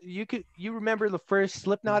because you remember the first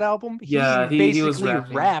Slipknot album? Yeah, he basically was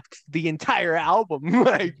rapping. rapped the entire album.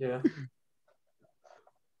 Like Yeah.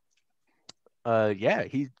 yeah,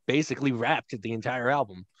 he basically rapped the entire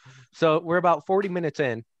album. So we're about 40 minutes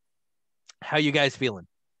in. How you guys feeling?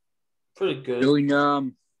 Pretty good.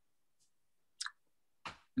 Feeling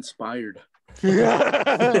inspired.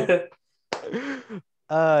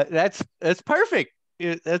 That's perfect.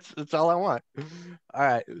 That's all I want. All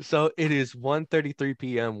right, so it is 1:33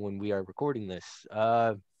 p.m. when we are recording this.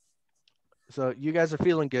 So you guys are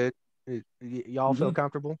feeling good. Y'all feel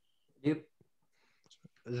comfortable? Yep.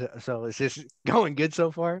 So is this going good so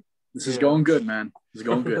far? This is going good, man. This is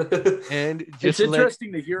going good. And It's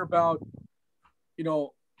interesting to hear about,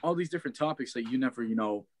 all these different topics that you never,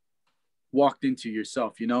 walked into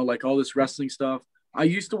yourself, like all this wrestling stuff. I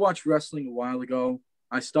used to watch wrestling a while ago.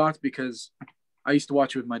 I stopped because I used to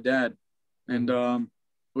watch it with my dad, and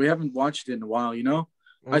we haven't watched it in a while,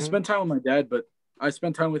 I spent time with my dad, but I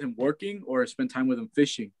spent time with him working or I spent time with him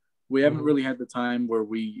fishing. We haven't really had the time where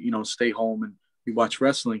we, stay home and we watch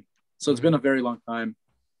wrestling. So it's been a very long time.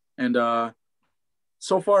 And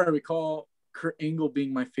so far I recall Kurt Angle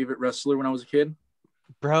being my favorite wrestler when I was a kid.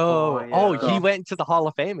 Bro, yeah. He went into the Hall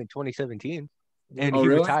of Fame in 2017 and he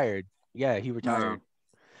really? retired. Yeah, he retired. Wow.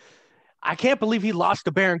 I can't believe he lost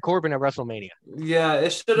to Baron Corbin at WrestleMania. Yeah,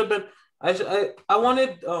 it should have been. I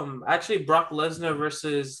wanted actually Brock Lesnar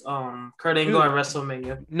versus Kurt Angle at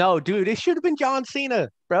WrestleMania. No, dude, it should have been John Cena,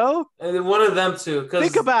 bro. And one of them too.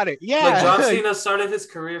 Think about it. Yeah. Like John Cena started his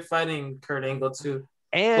career fighting Kurt Angle too.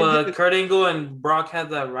 But Kurt Angle and Brock had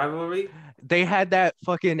that rivalry. They had that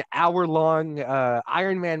fucking hour-long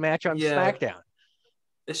Iron Man match on SmackDown.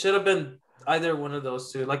 It should have been either one of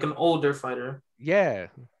those two, like an older fighter. Yeah.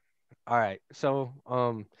 All right.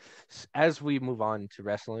 So, as we move on to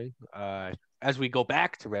wrestling, as we go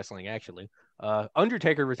back to wrestling, actually,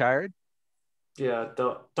 Undertaker retired. Yeah,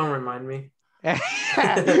 don't remind me.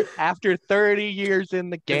 After 30 years in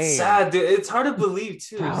the game. It's sad, dude. It's hard to believe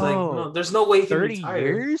too. It's like no, there's no way he 30 retired.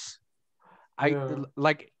 years.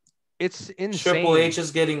 It's insane. Triple H is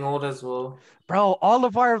getting old as well. Bro, all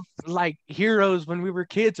of our heroes when we were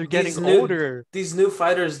kids are getting older. These new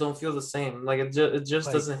fighters don't feel the same. Like it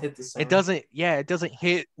just doesn't hit the same. It doesn't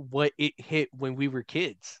hit what it hit when we were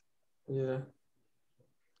kids. Yeah.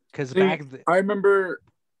 Because I remember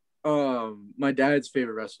my dad's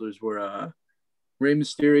favorite wrestlers were Rey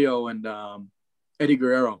Mysterio and Eddie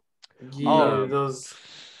Guerrero. Yeah, those.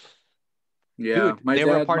 Yeah, dude, they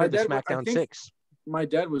were a part of the SmackDown 6. My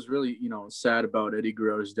dad was really, sad about Eddie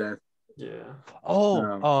Guerrero's death. Yeah.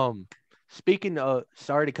 Speaking of,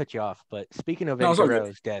 sorry to cut you off, but speaking of Eddie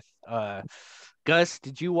Guerrero's death, Gus,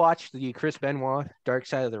 did you watch the Chris Benoit Dark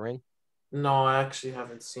Side of the Ring? No, I actually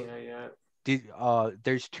haven't seen it yet.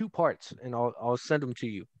 There's 2 parts, and I'll send them to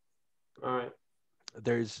you. All right.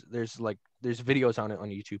 There's videos on it on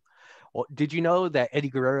YouTube. Well, did you know that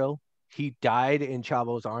Eddie Guerrero, he died in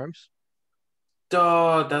Chavo's arms?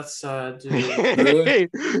 Oh, that's sad, dude. Really?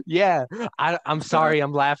 Yeah, I'm sorry,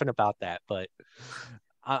 I'm laughing about that, but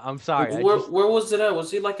I'm sorry. Where was it at?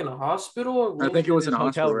 Was he like in a hospital? Or I think it was in a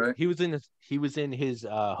hospital, right? He was in his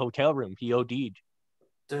hotel room. He OD'd.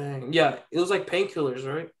 Dang. Yeah, it was like painkillers,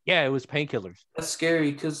 right? Yeah, it was painkillers. That's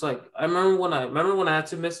scary because like I remember when I had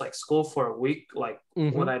to miss like school for a week, like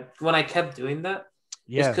when I kept doing that.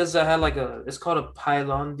 Yeah. It's because I had like it's called a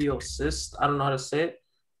pylondylocyst. I don't know how to say it,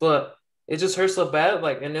 but it just hurt so bad,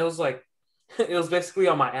 like, and it was basically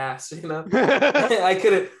on my ass, I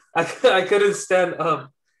couldn't stand up,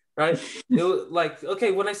 right? It was like,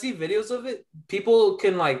 okay, when I see videos of it, people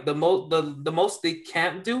can like the most they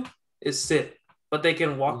can't do is sit, but they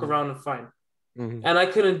can walk around and fine. And I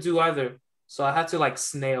couldn't do either. so I had to like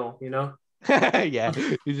snail, you know. Yeah,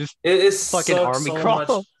 you just It fucking sucks army so crawl.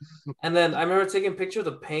 much. And then I remember taking a picture of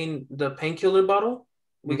the painkiller bottle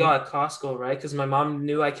we Mhm, got at Costco, right? Because my mom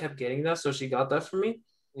knew I kept getting that, so she got that for me,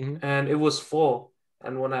 mhm. and it was full.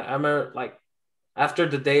 And when I remember like after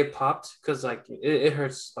the day it popped, because like it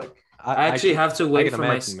hurts. Like I I actually can have to I wait can for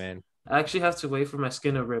my imagine, man. I actually have to wait for my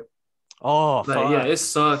skin to rip. Oh But yeah, fuck. it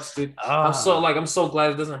sucks, dude. Ah, I'm so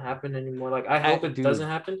glad it doesn't happen anymore. Like I hope it dude. doesn't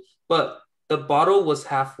happen. But the bottle was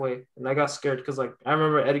halfway, and I got scared because like I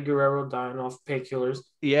remember Eddie Guerrero dying off painkillers.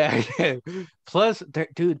 Yeah, yeah. Plus,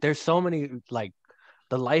 dude, there's so many like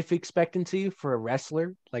the life expectancy for a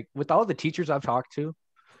wrestler. Like with all the teachers I've talked to,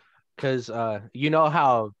 because you know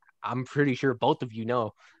how I'm pretty sure both of you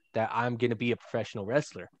know that I'm gonna be a professional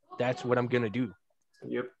wrestler. That's what I'm gonna do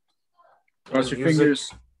Yep. Cross And your music.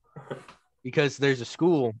 fingers. because there's a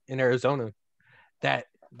school in Arizona that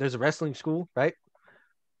there's a wrestling school, right?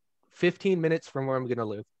 15 minutes from where I'm gonna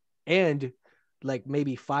live, and like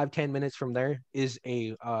maybe 5-10 minutes from there is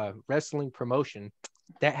a wrestling promotion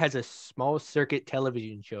that has a small circuit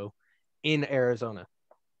television show in Arizona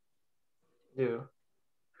Yeah.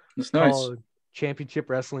 That's nice. called Championship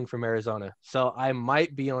Wrestling from Arizona. So I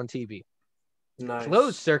might be on TV. Closed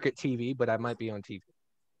Nice. circuit TV, but I might be on TV.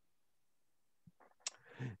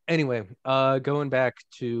 Anyway, going back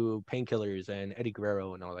to painkillers and Eddie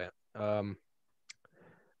Guerrero and all that.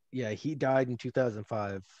 Yeah, he died in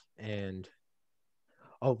 2005. And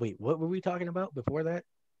oh wait, what were we talking about before that?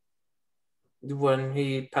 When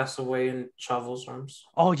he passed away in Chavo's arms.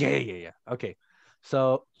 Oh yeah. Okay,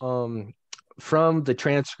 so from the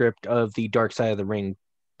transcript of the Dark Side of the Ring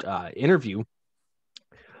interview,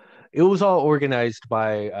 it was all organized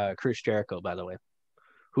by Chris Jericho, by the way,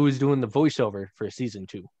 who was doing the voiceover for season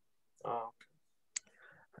 2. Oh,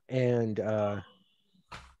 And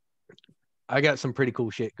I got some pretty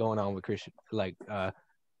cool shit going on with Chris, like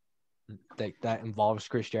that involves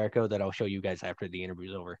Chris Jericho that I'll show you guys after the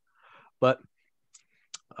interview's over. But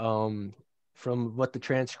from what the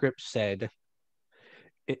transcript said,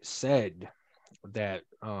 it said that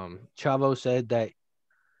Chavo said that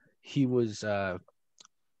he was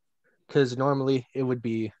because normally it would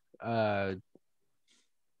be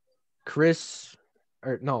Chris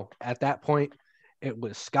or no, at that point it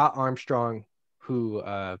was Scott Armstrong who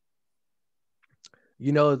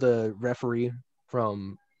you know the referee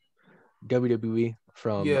from WWE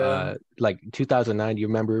from yeah. like 2009. You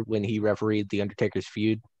remember when he refereed the Undertaker's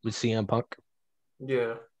feud with CM Punk?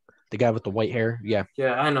 Yeah. The guy with the white hair? Yeah.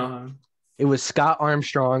 Yeah, I know him. It was Scott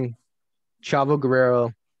Armstrong, Chavo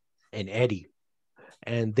Guerrero, and Eddie.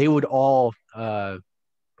 And they would all of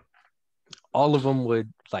them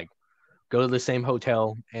would like go to the same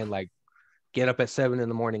hotel and like get up at 7 in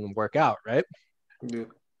the morning and work out, right? Yeah.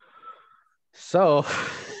 So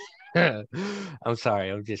I'm sorry.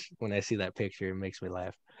 I'm just when I see that picture, it makes me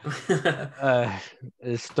laugh.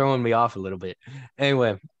 It's throwing me off a little bit.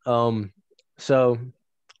 Anyway, so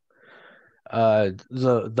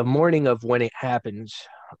the morning of when it happens,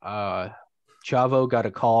 Chavo got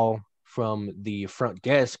a call from the front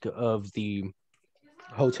desk of the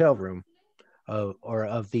hotel room, or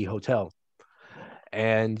of the hotel,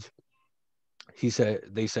 and they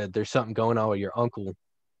said there's something going on with your uncle.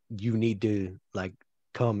 You need to like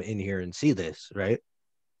come in here and see this, right?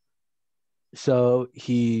 So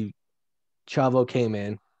Chavo came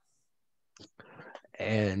in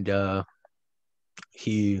and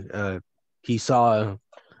he saw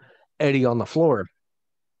Eddie on the floor,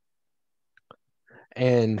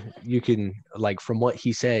 and you can like from what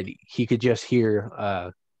he said, he could just hear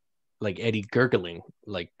like Eddie gurgling,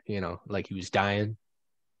 like like he was dying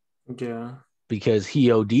Yeah. because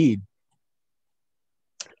he OD'd,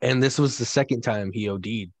 and this was the second time he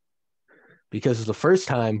OD'd because the first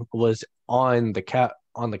time was on the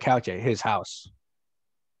couch at his house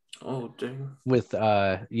Oh, dang. with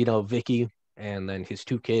Vicky and then his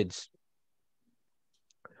 2 kids.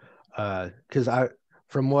 Because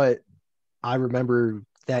from what I remember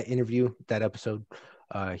that interview, that episode,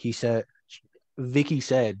 he said Vicky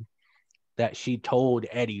said that she told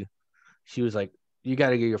Eddie, she was like, "You got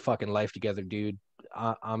to get your fucking life together, dude.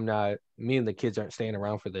 I'm not. Me and the kids aren't staying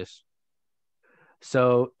around for this."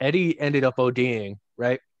 So Eddie ended up ODing,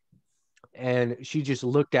 right? And she just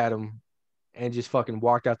looked at him and just fucking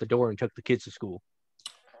walked out the door and took the kids to school.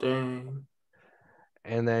 Dang.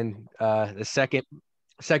 And then the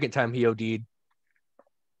second time he OD'd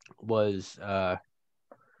was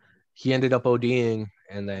he ended up ODing,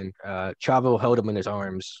 and then Chavo held him in his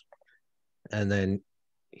arms, and then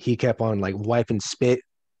he kept on like wiping spit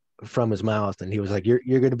from his mouth, and he was like,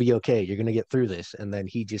 "You're gonna be okay. You're gonna get through this." And then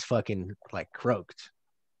he just fucking like croaked.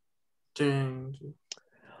 Dang.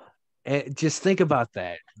 And just think about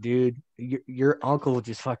that, dude. Your uncle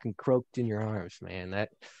just fucking croaked in your arms, man. That,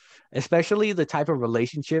 especially the type of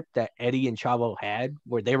relationship that Eddie and Chavo had,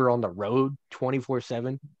 where they were on the road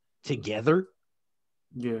 24/7 together.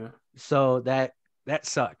 Yeah. So that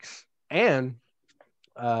sucks. And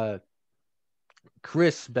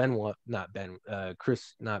Chris Benoit, not Ben,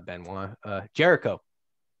 Chris, not Benoit, Jericho.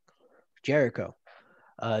 Jericho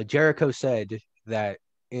said that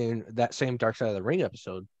in that same Dark Side of the Ring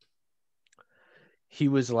episode, he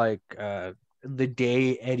was like, the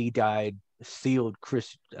day Eddie died sealed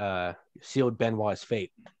Benoit's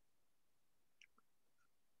fate.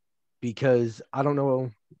 Because I don't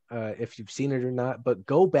know if you've seen it or not, but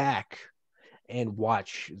go back and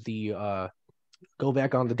watch go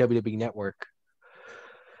back on the WWE Network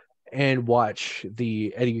and watch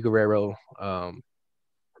the Eddie Guerrero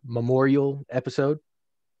memorial episode.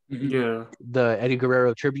 Yeah. The Eddie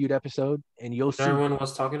Guerrero tribute episode, and you'll see everyone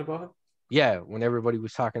was talking about it. Yeah, when everybody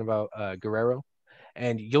was talking about Guerrero,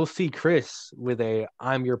 and you'll see Chris with a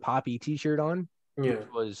 "I'm Your Poppy" T-shirt on, Yeah. which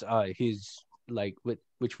was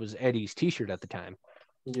which was Eddie's T-shirt at the time.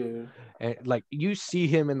 Yeah. And like you see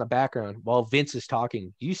him in the background while Vince is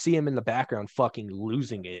talking, you see him in the background fucking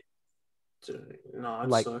losing it. No, it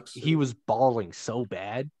like sucks. He was bawling so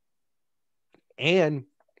bad. And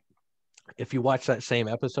if you watch that same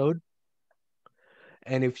episode,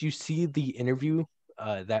 and if you see the interview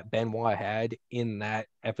that Benoit had in that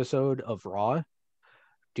episode of Raw,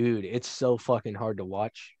 dude, it's so fucking hard to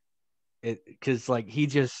watch. It because like he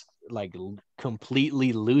just like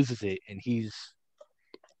completely loses it, and you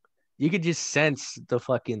could just sense the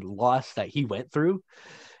fucking loss that he went through.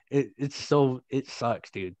 It sucks,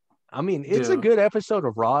 dude. I mean, it's a good episode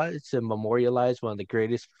of Raw. It's to memorialize one of the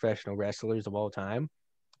greatest professional wrestlers of all time.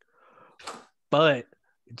 But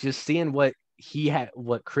just seeing what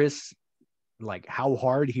Chris, like how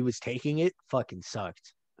hard he was taking it, fucking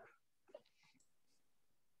sucked.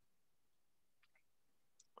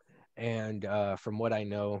 And from what I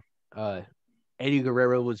know, Eddie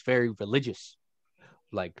Guerrero was very religious.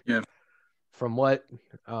 Like, from what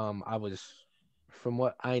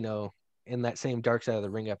I know in that same Dark Side of the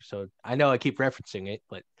Ring episode, I know I keep referencing it,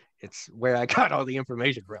 but it's where I got all the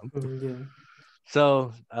information from. Yeah.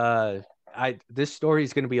 So this story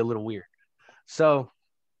is going to be a little weird. So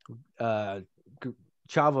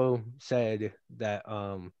Chavo said that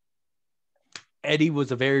Eddie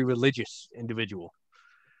was a very religious individual.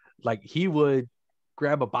 Like, he would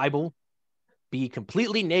grab a Bible, be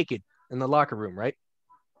completely naked in the locker room, right?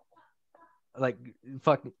 Like,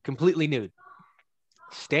 fucking completely nude,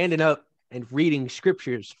 standing up and reading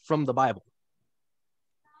scriptures from the Bible.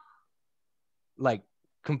 Like,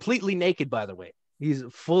 completely naked, by the way. He's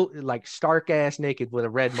full, like, stark ass naked with a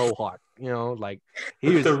red mohawk. You know, like,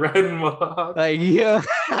 he was the red mohawk. Like, yeah,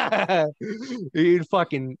 he'd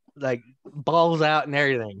fucking like balls out and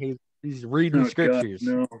everything. He's reading scriptures.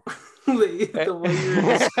 God, no. The way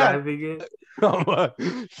you're describing it.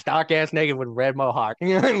 Stock ass naked with red mohawk.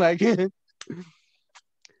 Like,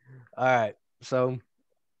 all right. So,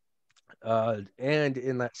 and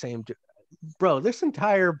in that same, bro, this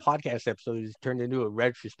entire podcast episode is turned into a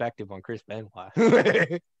retrospective on Chris Benoit.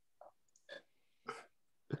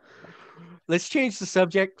 Let's change the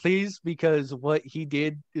subject, please, because what he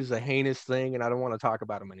did is a heinous thing, and I don't want to talk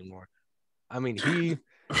about him anymore. I mean,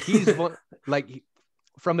 he's one, like,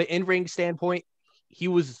 from an in-ring standpoint, he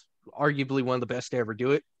was arguably one of the best to ever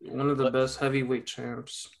do it. One of the best heavyweight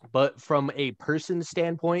champs. But from a person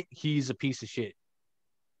standpoint, he's a piece of shit.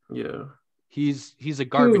 Yeah. He's a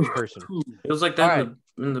garbage person. It was like that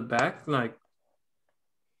in the back, like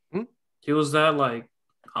he was that like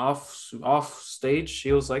off stage.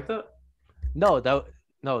 He was like that. No,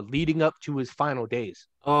 leading up to his final days.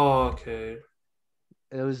 Oh, okay.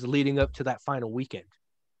 It was leading up to that final weekend.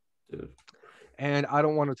 Dude. And I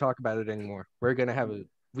don't want to talk about it anymore. We're gonna have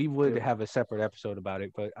have a separate episode about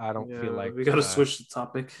it, but I don't feel like we gotta switch the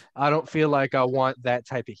topic. I don't feel like I want that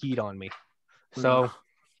type of heat on me. So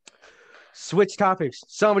switch topics.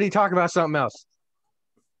 Somebody talk about something else.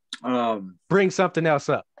 Bring something else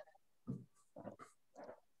up.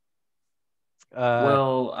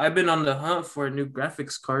 Well, I've been on the hunt for a new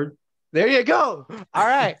graphics card. There you go. All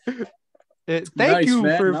right. Thank you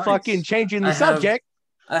for fucking changing the subject.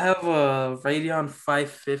 I have a Radeon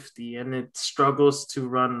 550 and it struggles to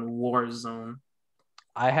run Warzone.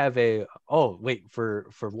 I have for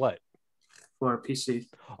what? For a PC.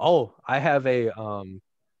 Oh, I have I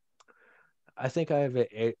think I have an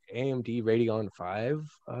AMD Radeon 5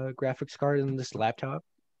 graphics card in this laptop.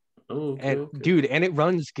 Oh, okay, and dude, and it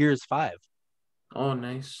runs Gears 5. Oh,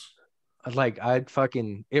 nice. Like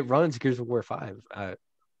it runs Gears of War 5.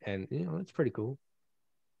 And it's pretty cool.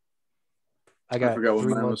 I forgot what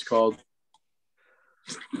mine was called.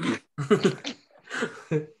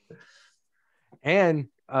 And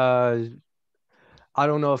I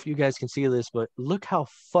don't know if you guys can see this, but look how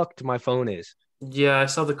fucked my phone is. Yeah, I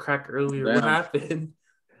saw the crack earlier. Damn. What happened?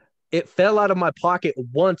 It fell out of my pocket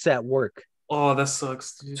once at work. Oh, that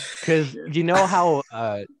sucks, dude. Because you know how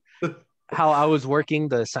I was working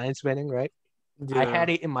the science vending, right? Yeah. I had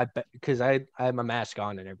it in my because I had my mask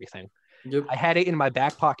on and everything. Yep. I had it in my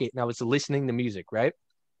back pocket and I was listening to music, right?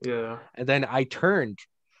 Yeah. And then I turned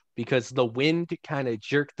because the wind kind of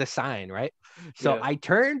jerked the sign, right? So I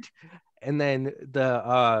turned, and then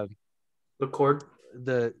the cord,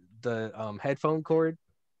 the headphone cord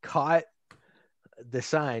caught the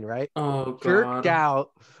sign, right? Oh god. Jerked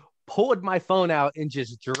out, pulled my phone out, and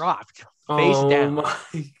just dropped face down. Oh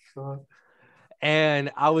my god. And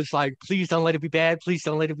I was like, please don't let it be bad. Please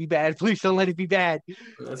don't let it be bad. Please don't let it be bad.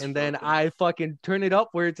 And then I fucking turn it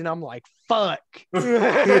upwards and I'm like, fuck. See,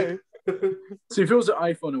 if it was an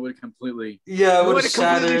iPhone, it would have completely... Yeah, it would have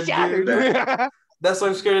shattered. That's why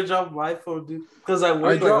I'm scared to drop my phone, dude. Because I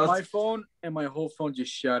dropped my phone and my whole phone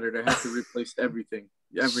just shattered. I had to replace everything.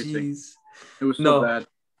 Jeez. It was so bad.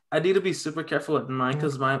 I need to be super careful with mine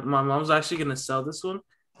because my mom's actually going to sell this one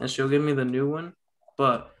and she'll give me the new one.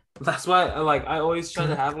 But... that's why I always try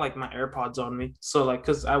to have like my AirPods on me. So like,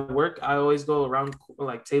 cause I work, I always go around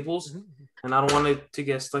like tables, and I don't want it to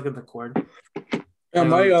get stuck in the cord. At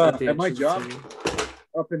my job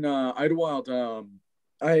up in Idlewild,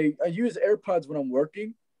 I use AirPods when I'm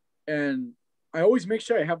working, and I always make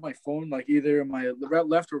sure I have my phone like either in my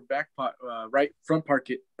left or back right front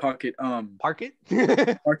pocket. Park it.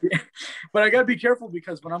 But I gotta be careful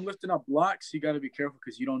because when I'm lifting up blocks, you gotta be careful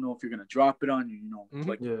because you don't know if you're gonna drop it on you.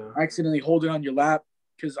 Accidentally hold it on your lap.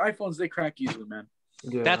 Because iPhones, they crack easily, man.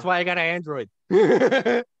 Yeah. That's why I got an Android. Get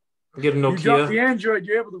a Nokia. You drop the Android,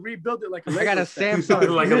 you're able to rebuild it like a Lego I got a Samsung.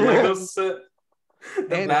 Like a Lego set.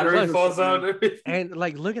 The battery falls out. And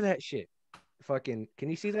like, look at that shit. Fucking, can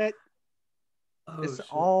you see that? Oh, it's shit.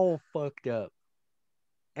 all fucked up.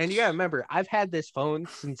 And you gotta remember, I've had this phone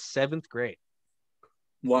since 7th grade.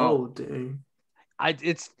 Wow. Oh, dang.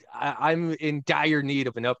 I'm in dire need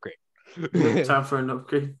of an upgrade. Time for an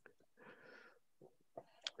upgrade.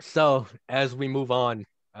 So as we move on,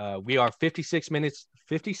 we are 56 minutes,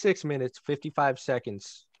 55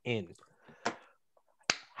 seconds in.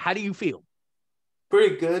 How do you feel?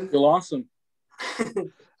 Pretty good. Feel awesome.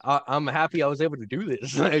 I'm happy I was able to do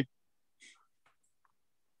this.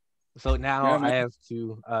 So now I have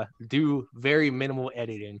to do very minimal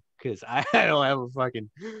editing because I don't have a fucking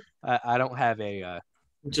I don't have a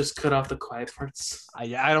just cut off the quiet parts. I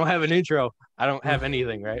don't have an intro. I don't have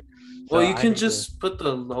anything, right? Well, you can just put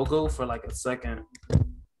the logo for like a second,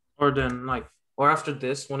 or then or after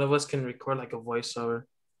this, one of us can record like a voiceover,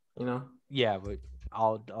 Yeah, but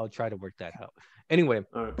I'll try to work that out. Anyway,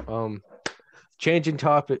 all right. Changing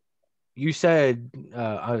topic. You said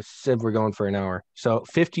I said we're going for an hour, so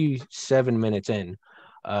 57 minutes in.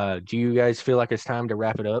 Do you guys feel like it's time to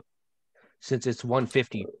wrap it up? Since it's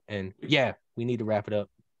 1:50, and yeah, we need to wrap it up.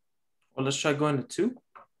 Well, let's try going to 2.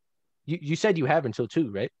 You said you have until 2,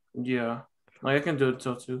 right? Yeah, I can do it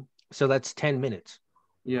till 2. So that's 10 minutes.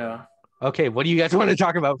 Yeah. Okay, what do you guys want to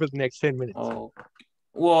talk about for the next 10 minutes? Oh,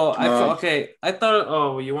 well, I thought.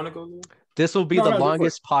 Oh, you want to go? This will be the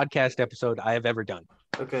longest podcast episode I have ever done.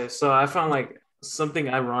 Okay, so I found like something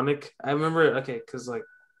ironic. I remember, because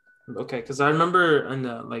I remember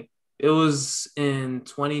in it was in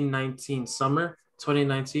 2019 summer,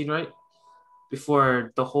 2019, right?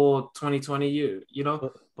 Before the whole 2020 year,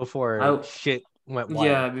 Before shit went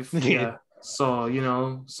wild. Yeah, yeah.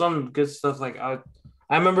 So some good stuff. Like I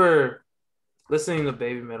remember listening to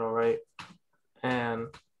Baby Metal, right? And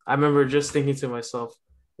I remember just thinking to myself,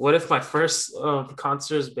 what if my first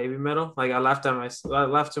concert is Baby Metal? Like I laughed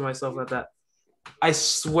to myself at that. I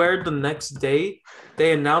swear the next day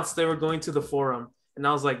they announced they were going to the Forum, and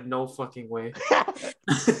I was like, no fucking way.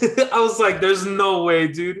 I was like, there's no way,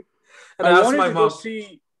 dude. And I wanted to go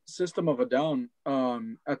see System of a Down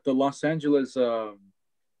at the Los Angeles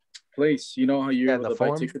place. You know how you're able to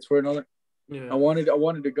buy tickets for it and all that? Yeah. I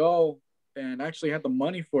wanted to go and actually had the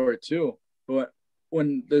money for it too. But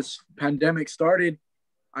when this pandemic started,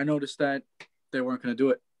 I noticed that they weren't going to do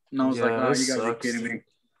it. And I was like, oh, you guys are kidding me.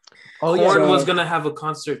 Oh, Korn was going to have a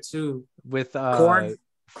concert too. With Korn,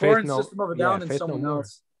 System of a Down, and someone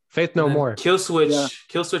else. Faith No More.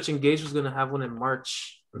 Killswitch Engage was going to have one in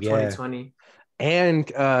March of 2020. And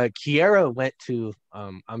Kiara went to,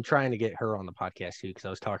 I'm trying to get her on the podcast too because I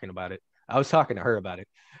was talking about it. I was talking to her about it.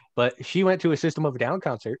 but she went to a System of a Down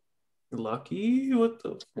concert. Lucky? What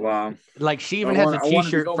the? Wow. Like she even has a wanted to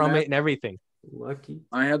T-shirt go, from man. it and everything. Lucky.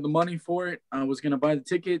 I had the money for it. I was gonna buy the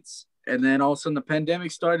tickets, and then all of a sudden the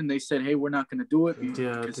pandemic started, and they said, "Hey, we're not gonna do it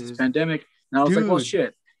because it's pandemic." And I was like, "Well,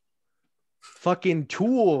 shit." Fucking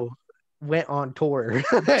Tool went on tour.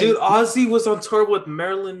 Dude, Ozzy was on tour with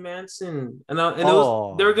Marilyn Manson, and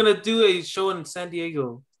they were gonna do a show in San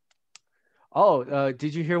Diego.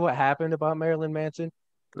 Did you hear what happened about Marilyn Manson?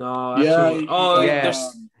 No,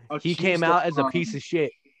 he came out as a piece of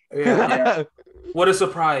shit. Yeah. What a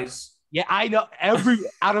surprise. Yeah, I know.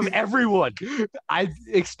 Out of everyone, I'm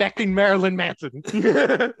expecting Marilyn Manson.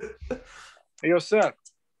 Hey, yo, Seth.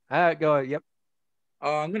 Go ahead. Yep.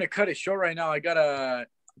 I'm gonna cut it short right now. I got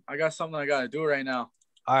something I gotta do right now.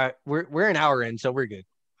 All right, we're an hour in, so we're good.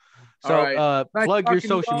 So, plug your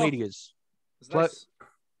social medias.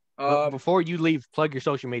 Before you leave, plug your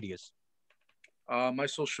social medias. My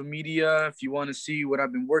social media, if you want to see what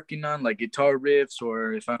I've been working on, like guitar riffs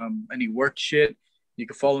or if I'm any work shit, you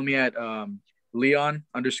can follow me at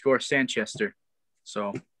Leon_Sanchez.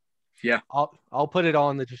 So, yeah. I'll put it all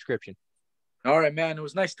in the description. All right, man. It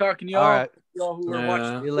was nice talking to y'all. All right. Y'all who are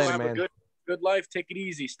watching, see you later, have man. a good life. Take it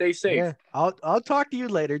easy. Stay safe. Yeah, I'll talk to you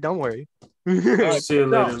later. Don't worry. Right, see you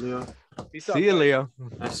later, Leo. See you, Leo.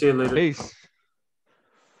 I see you later. Peace.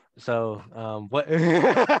 So, what?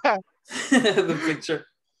 The picture.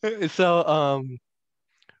 So,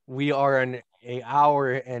 we are an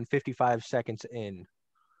hour and 55 seconds in,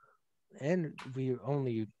 and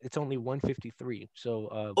it's only 1:53.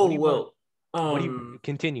 So,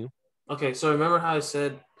 continue. Okay, so remember how I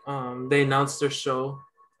said they announced their show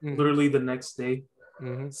literally the next day.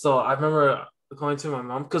 Mm-hmm. So I remember going to my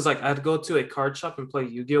mom because like I'd go to a card shop and play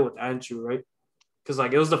Yu-Gi-Oh with Andrew, right? Because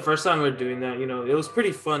like it was the first time we were doing that. You know, it was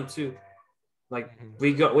pretty fun too. Like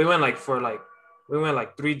we went like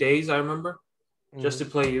 3 days. I remember just to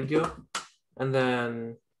play Yu-Gi-Oh, and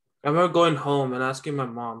then I remember going home and asking my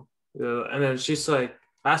mom, and then she's like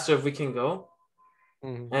asked her if we can go.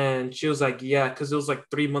 And she was like, yeah, because it was like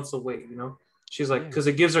 3 months away, you know. She's like, because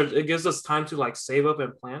it gives us time to like save up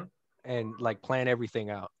and plan everything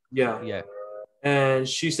out. Yeah. And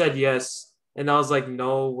she said yes, and I was like,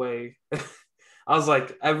 no way. I was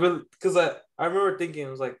like, I remember thinking, I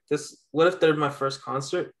was like, what if they're my first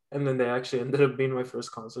concert, and then they actually ended up being my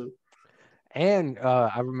first concert. And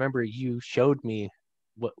I remember you showed me.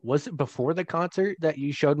 What was it before the concert that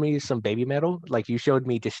you showed me some Baby Metal? Like you showed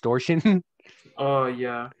me Distortion. Oh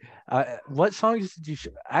yeah. What songs did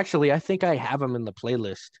you actually? I think I have them in the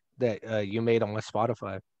playlist that you made on my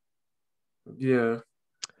Spotify. Yeah.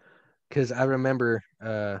 Because I remember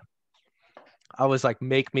I was like,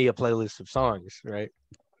 make me a playlist of songs, right?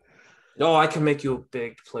 Oh, I can make you a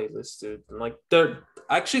big playlist, dude. Like their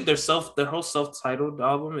whole self-titled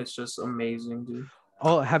album is just amazing, dude.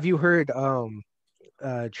 Oh, have you heard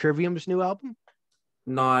Trivium's new album?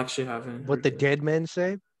 No, I actually haven't. What the Dead Men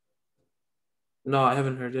Say? No, I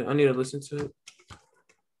haven't heard it. I need to listen to it.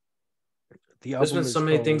 There's been so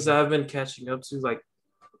many things that I've been catching up to. Like,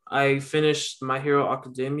 I finished My Hero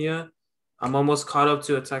Academia. I'm almost caught up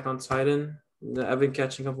to Attack on Titan. I've been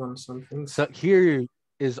catching up on some things. So here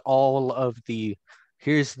is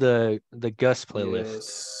here's the Gus playlist.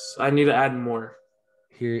 Yes. I need to add more.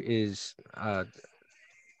 Here is God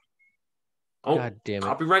damn it.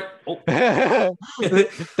 Copyright. Oh.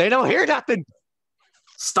 They don't hear nothing.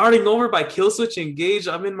 Starting Over by Killswitch Engage.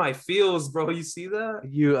 I'm in my feels, bro. You see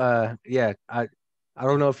that? I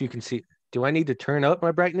don't know if you can see. Do I need to turn up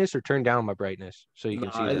my brightness or turn down my brightness so you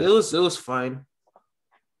can see that? It was fine.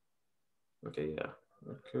 Okay, yeah.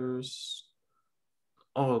 Records.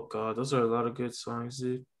 Oh god, those are a lot of good songs,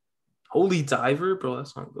 dude. Holy Diver, bro, that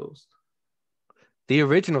song goes. The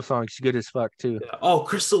original song's good as fuck too. Yeah. Oh,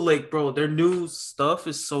 Crystal Lake, bro. Their new stuff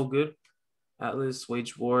is so good. Atlas,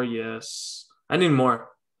 Wage War, yes. I need more.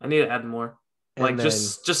 I need to add more. And like then,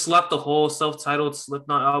 just slap the whole self-titled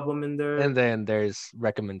Slipknot album in there. And then there's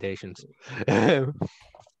recommendations. I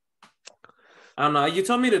don't know. You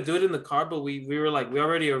told me to do it in the car, but we were like, we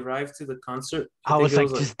already arrived to the concert. I was like,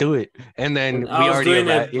 just do it. And then we already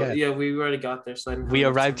arrived. Yeah, we already got there. So we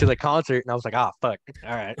arrived to the concert, and I was like, fuck.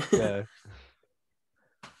 All right. Yeah.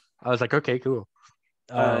 I was like, okay, cool.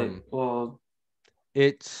 Well,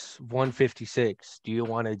 it's 1:56. Do you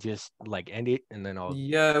want to just like end it and then I'll?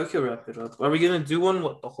 Yeah, we can wrap it up. Are we gonna do one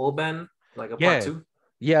with the whole band, like a part 2?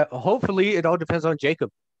 Yeah, hopefully it all depends on Jacob.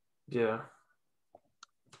 Yeah.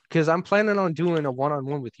 Because I'm planning on doing a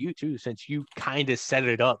one-on-one with you too, since you kind of set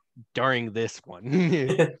it up during this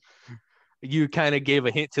one. You kind of gave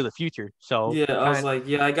a hint to the future, so yeah, I was like,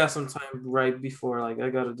 I got some time right before, like I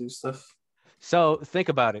gotta do stuff. So think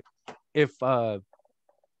about it. If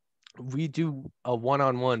we do a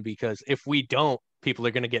one-on-one, because if we don't, people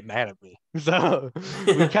are gonna get mad at me. So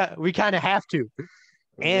we kind of have to.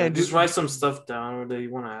 Yeah, And just write some stuff down that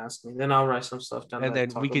you want to ask me. Then I'll write some stuff down. and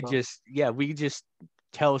then we could just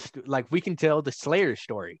tell like we can tell the Slayer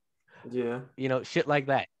story. Yeah. You know, shit like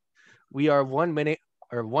that. We are 1 minute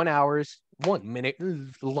or 1 hours, 1 minute,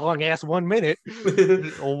 long ass 1 minute,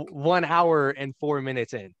 1 hour and 4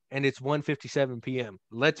 minutes in, and it's 1:57 p.m.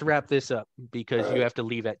 Let's wrap this up because you have to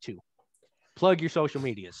leave at 2. Plug your social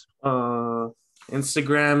medias.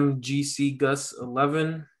 Instagram GC Gus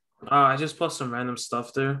 11. I just post some random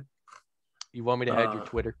stuff there. You want me to add your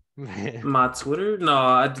Twitter? My Twitter? No,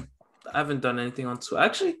 I haven't done anything on Twitter.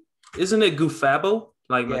 Actually, isn't it Goofabo?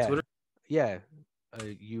 Like my Twitter? Yeah.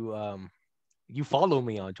 You follow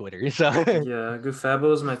me on Twitter. So yeah,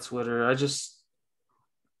 Goofabo is my Twitter. I just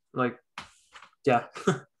yeah.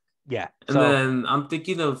 Yeah. And then I'm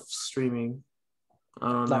thinking of streaming.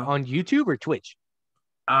 I don't know. On YouTube or Twitch?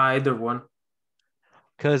 Either one.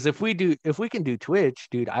 Because if we can do Twitch,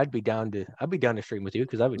 dude, I'd be down to stream with you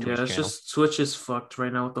because I have a Twitch channel. Just Twitch is fucked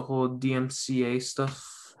right now with the whole DMCA stuff.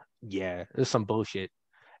 Yeah, there's some bullshit.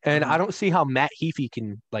 And I don't see how Matt Heafy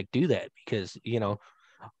can do that because,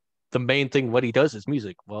 the main thing what he does is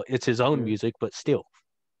music. Well, it's his own music, but still.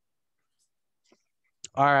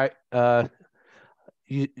 All right.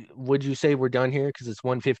 Would you say we're done here because it's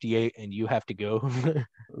 1:58 and you have to go?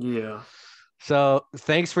 Yeah. So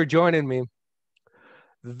thanks for joining me.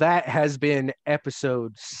 That has been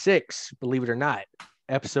episode 6, believe it or not.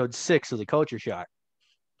 Episode 6 of the Culture Shock.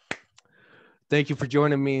 Thank you for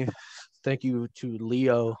joining me. Thank you to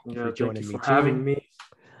Leo for joining me too. Having me.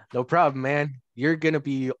 No problem, man. You're gonna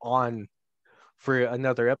be on for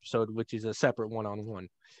another episode, which is a separate one-on-one,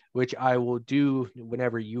 which I will do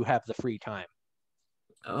whenever you have the free time.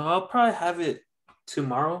 I'll probably have it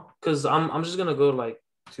tomorrow because I'm just gonna go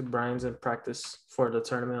to Brian's and practice for the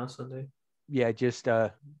tournament on Sunday. Yeah, just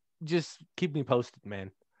keep me posted,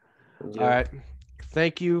 man. Yeah. All right.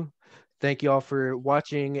 Thank you all for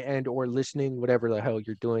watching and or listening, whatever the hell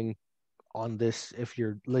you're doing on this, if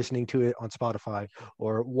you're listening to it on Spotify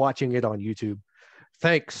or watching it on YouTube.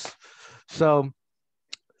 Thanks. So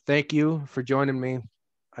thank you for joining me.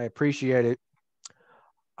 I appreciate it.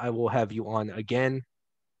 I will have you on again.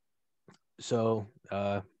 So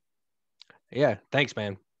yeah, thanks,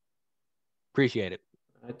 man. Appreciate it.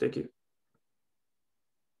 All right, thank you.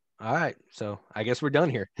 All right, so I guess we're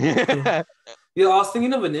done here. Yeah, I was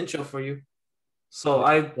thinking of an intro for you. So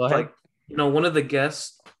Go ahead. one of the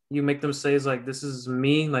guests, you make them say is this is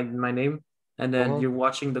me, my name, and then you're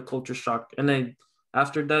watching the Culture Shock, and then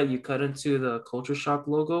after that you cut into the Culture Shock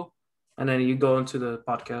logo, and then you go into the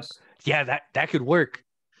podcast. Yeah, that could work.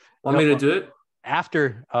 Want me to do it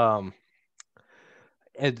after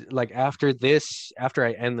after this, after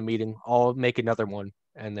I end the meeting, I'll make another one,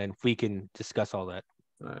 and then we can discuss all that.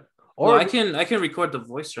 All right. Or I can record the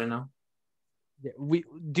voice right now. We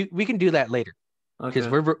can do that later because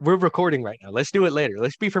okay. we're recording right now. Let's do it later.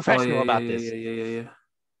 Let's be professional about this. Yeah.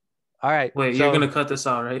 All right. Wait, you're gonna cut this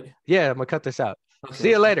out, right? Yeah, I'm gonna cut this out. Okay. See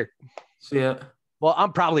you later. See ya. Well,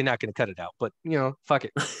 I'm probably not gonna cut it out, but fuck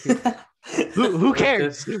it. who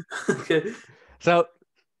cares? Okay. So,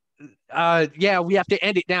 yeah, we have to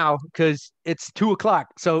end it now because it's 2:00.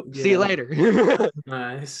 So see you later.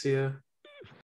 Nice. See ya.